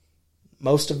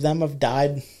 most of them have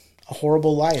died a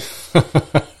horrible life.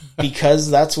 Because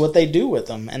that's what they do with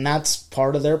them, and that's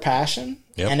part of their passion.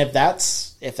 Yep. And if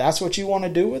that's what you want to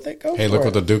do with it, go for it. Hey, look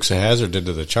what the Dukes of Hazzard did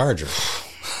to the Charger.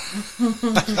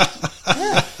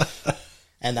 Yeah.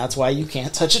 And that's why you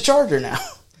can't touch a Charger now.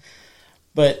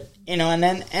 But, you know,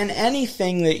 and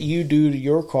anything that you do to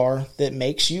your car that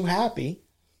makes you happy,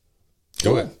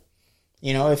 do it.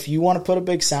 You know, if you want to put a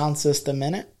big sound system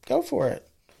in it, go for it.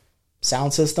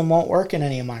 Sound system won't work in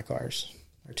any of my cars.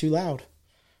 They're too loud.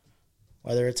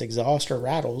 Whether it's exhaust or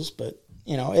rattles, but,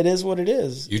 you know, it is what it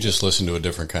is. You just listen to a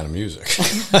different kind of music.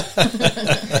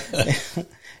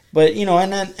 But, you know,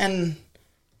 and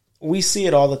we see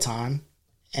it all the time.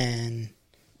 And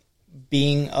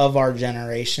being of our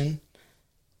generation,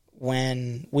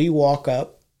 when we walk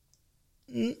up,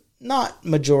 not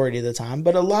majority of the time,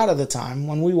 but a lot of the time,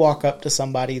 when we walk up to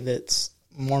somebody that's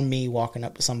more me walking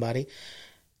up to somebody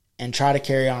and try to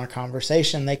carry on a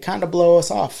conversation, they kind of blow us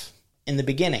off in the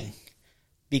beginning.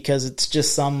 Because it's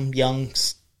just some young,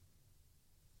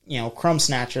 you know, crumb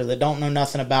snatcher that don't know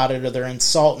nothing about it, or they're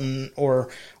insulting, or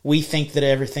we think that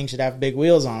everything should have big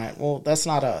wheels on it. Well, that's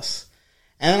not us.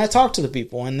 And then I talk to the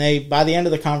people, and by the end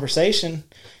of the conversation,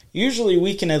 usually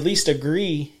we can at least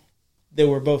agree that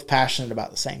we're both passionate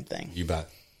about the same thing. You bet.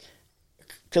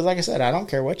 Because like I said, I don't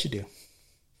care what you do.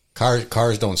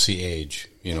 Cars don't see age.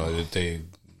 You know, they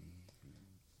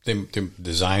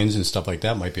designs and stuff like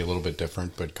that might be a little bit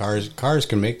different, but cars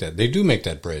can make that. They do make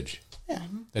that bridge. Yeah.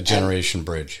 That generation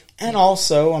bridge. And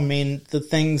also, I mean, the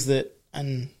things that,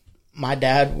 and my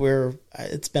dad,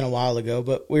 it's been a while ago,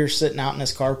 but we were sitting out in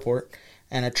his carport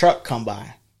and a truck come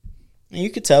by. And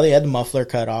you could tell he had the muffler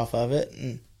cut off of it,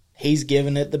 and he's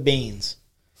giving it the beans.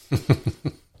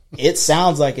 It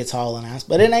sounds like it's hauling ass,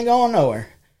 but it ain't going nowhere.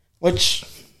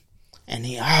 And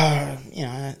he, you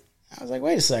know, I was like,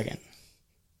 wait a second.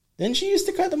 Didn't you used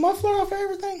to cut the muffler off of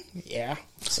everything? Yeah.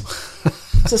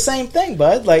 It's the same thing,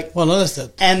 bud. Like, well, notice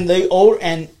that. And the old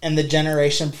and the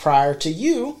generation prior to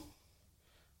you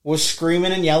was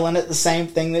screaming and yelling at the same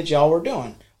thing that y'all were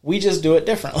doing. We just do it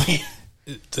differently.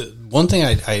 The one thing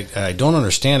I don't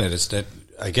understand is that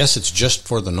I guess it's just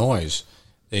for the noise.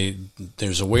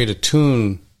 There's a way to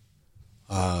tune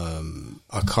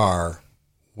a car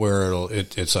where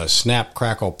it's a snap,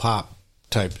 crackle, pop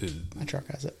type. My truck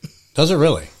has it. Does it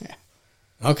really? Yeah.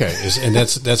 Okay. And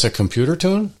that's a computer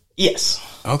tune? Yes.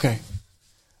 Okay.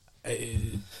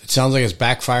 It sounds like it's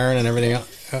backfiring and everything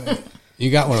else.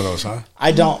 You got one of those, huh?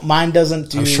 I don't. Mine doesn't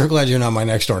do. I'm sure glad you're not my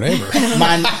next door neighbor.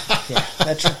 Mine. Yeah.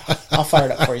 I'll fire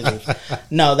it up for you, Luke.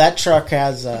 No, that truck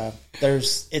has.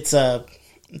 It's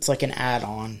like an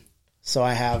add-on. So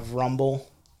I have Rumble,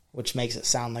 which makes it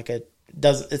sound like it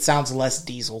sounds less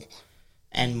diesel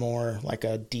and more like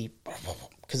a deep,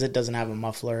 because it doesn't have a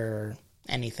muffler or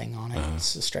anything on it. Uh-huh.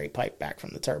 It's a straight pipe back from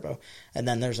the turbo. And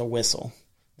then there's a whistle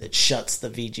that shuts the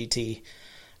VGT,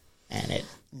 and it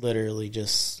literally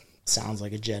just sounds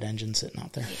like a jet engine sitting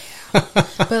out there. Yeah.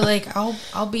 But like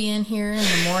I'll be in here in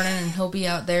the morning and he'll be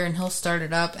out there and he'll start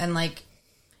it up, and like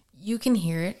you can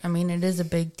hear it. I mean, it is a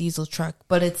big diesel truck,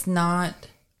 but it's not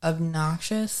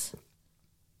obnoxious.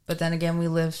 But then again, we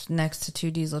live next to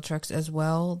 2 diesel trucks as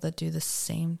well that do the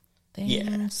same thing.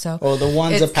 Yeah. So the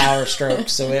one's a Power Stroke,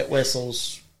 so it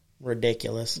whistles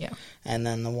ridiculous. Yeah. And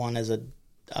then the one is a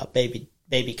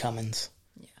baby Cummins.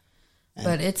 Yeah. And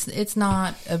but it's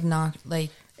not obnoxious. Like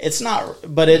It's not,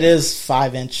 but it is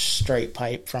 5-inch straight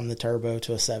pipe from the turbo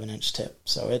to a 7-inch tip.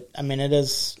 So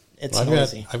it's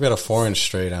noisy. I've got a 4-inch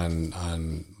straight on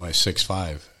my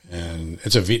 6.5, and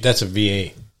that's a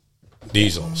V8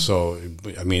 diesel. So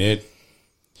I mean if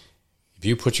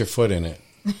you put your foot in it,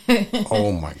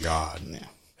 oh my God, Yeah.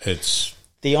 it's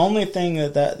The only thing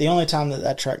the only time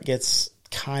that truck gets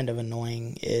kind of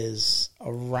annoying is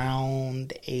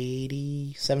around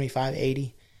 80, 75,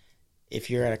 80. If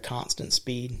you're at a constant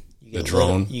speed, you get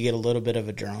you get a little bit of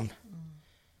a drone.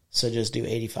 So just do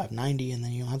 85, 90, and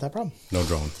then you don't have that problem. no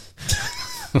drone.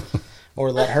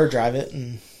 Or let her drive it,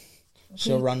 and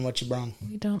she'll run what you brung.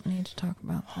 We don't need to talk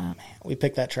about that. Man, we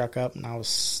picked that truck up, and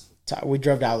we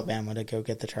drove to Alabama to go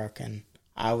get the truck, and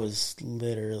I was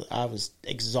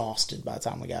exhausted by the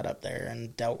time we got up there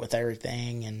and dealt with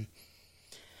everything. And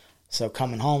so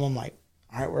coming home, I'm like,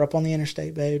 all right, we're up on the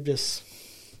interstate, babe. Just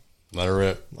Let her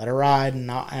rip. let her ride,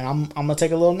 and I'm gonna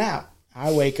take a little nap.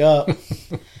 I wake up,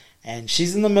 and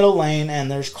she's in the middle lane, and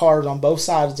there's cars on both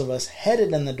sides of us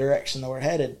headed in the direction that we're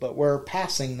headed, but we're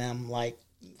passing them like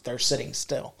they're sitting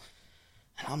still.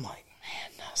 And I'm like,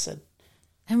 man, I said,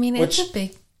 I mean, it's a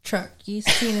big truck. You've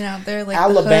seen it out there. Like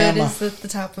Alabama, the hood is at the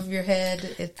top of your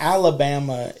head.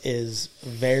 Alabama is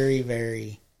very,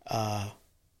 very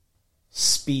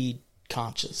speed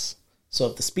conscious. So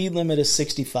if the speed limit is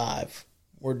 65,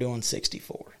 we're doing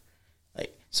 64.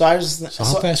 So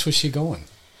how fast was she going?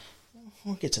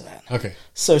 We'll get to that. Okay.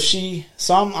 So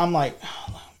I'm like,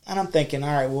 and I'm thinking,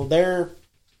 all right, well,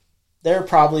 they're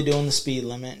probably doing the speed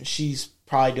limit, and she's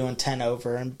probably doing 10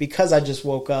 over. And because I just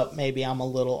woke up, maybe I'm a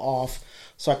little off.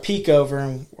 So I peek over,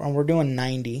 and we're doing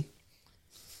 90.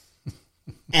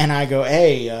 And I go,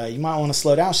 hey, you might want to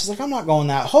slow down. She's like, I'm not going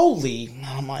that. Holy. And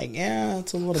I'm like, yeah,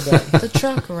 it's a little bit. The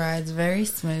truck rides very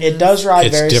smooth. It does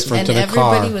ride very smooth. It's different than a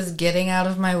car. And everybody was getting out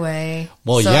of my way.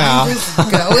 Well, so yeah. I'm just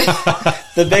going.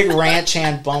 The big ranch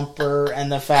hand bumper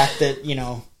and the fact that,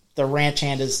 the ranch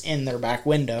hand is in their back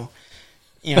window.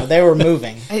 They were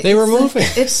moving. They were moving.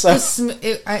 It's so,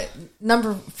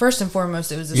 first and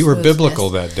foremost, it was you were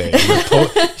biblical that day.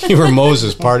 You were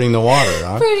Moses parting the water,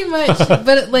 huh? Pretty much.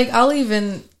 But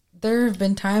there have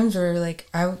been times where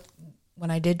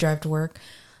when I did drive to work,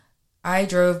 I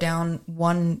drove down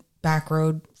one back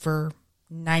road for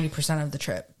 90% of the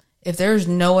trip. If there's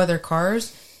no other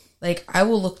cars, I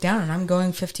will look down and I'm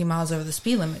going 50 miles over the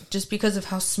speed limit just because of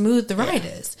how smooth the ride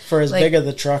is. For as big of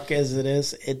the truck as it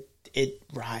is, it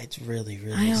rides really,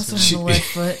 really I also smooth.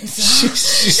 have a left foot. So.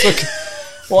 She's looking.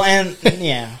 Well, and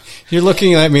yeah. You're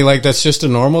looking at me like that's just a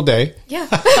normal day. Yeah.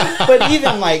 But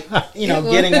even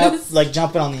getting up,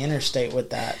 jumping on the interstate with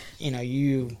that,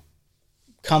 you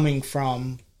coming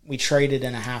from, we traded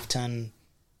in a 0.5-ton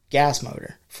gas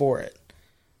motor for it.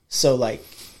 So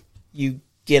you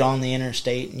get on the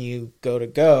interstate and you go,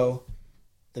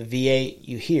 the V8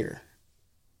 you hear.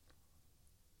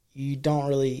 You don't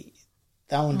really,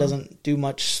 that one doesn't do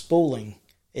much spooling.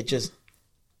 It just,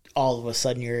 all of a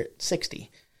sudden you're at 60.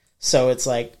 So it's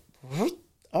like,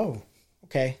 oh,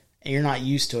 okay. And you're not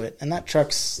used to it. And that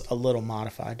truck's a little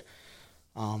modified.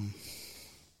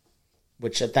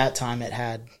 Which at that time it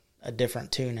had a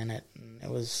different tune in it. And it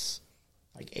was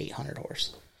 800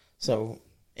 horse. So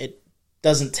it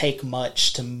doesn't take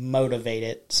much to motivate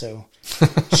it. So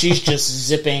she's just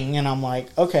zipping and I'm like,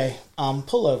 okay,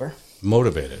 pull over.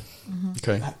 Motivated. Mm-hmm.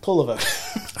 Okay. Pull over.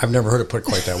 I've never heard it put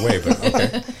quite that way, but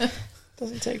okay.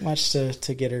 Doesn't take much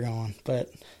to get her going.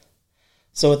 But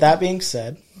so with that being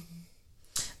said.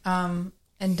 And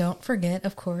don't forget,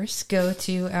 of course, go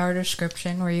to our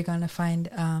description where you're going to find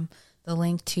the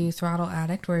link to Throttle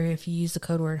Addict, where if you use the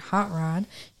code word Hot Rod,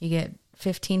 you get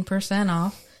 15%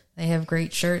 off. They have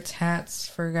great shirts, hats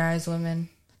for guys, women,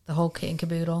 the whole kit and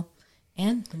caboodle.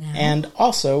 And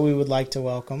also, we would like to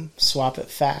welcome Swap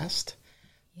It Fast,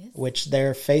 yes, which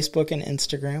their Facebook and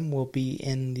Instagram will be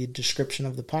in the description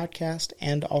of the podcast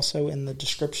and also in the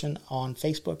description on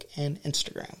Facebook and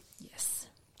Instagram. Yes.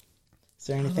 Is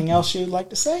there anything else you'd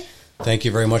like to say? Thank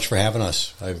you very much for having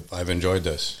us. I've enjoyed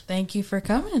this. Thank you for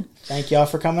coming. Thank y'all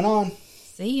for coming on.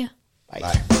 See ya. Bye.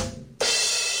 Bye.